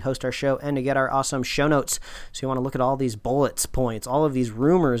avenues we host our show and to get our awesome show notes. So you want to look at all these bullets points, all of these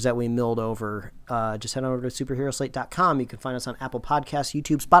rumors that we milled over, just head on over to superheroslate.com. You can find us on Apple Podcasts,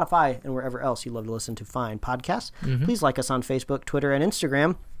 YouTube, Spotify, and wherever else you love to listen to fine podcasts. Please like us on Facebook, Twitter, and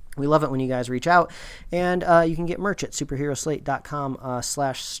Instagram. We love it when you guys reach out, and you can get merch at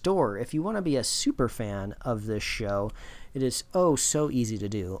superheroslate.com/store. If you want to be a super fan of this show, it is so easy to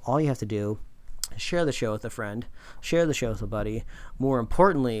do. All you have to do is share the show with a friend, share the show with a buddy. More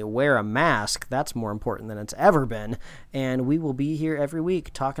importantly, wear a mask. That's more important than it's ever been. And we will be here every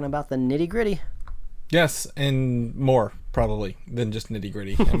week talking about the nitty-gritty. Yes, and more probably than just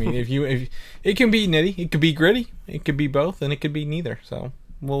nitty-gritty. I mean, if it can be nitty, it could be gritty, it could be both, and it could be neither. So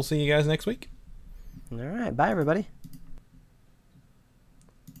we'll see you guys next week. All right, bye everybody.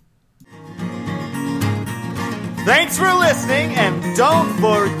 Thanks for listening, and don't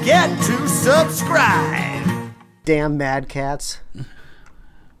forget to subscribe. Damn Mad Cats.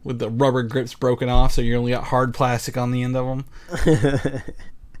 With the rubber grips broken off, so you only got hard plastic on the end of them.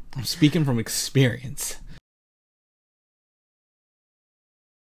 I'm speaking from experience.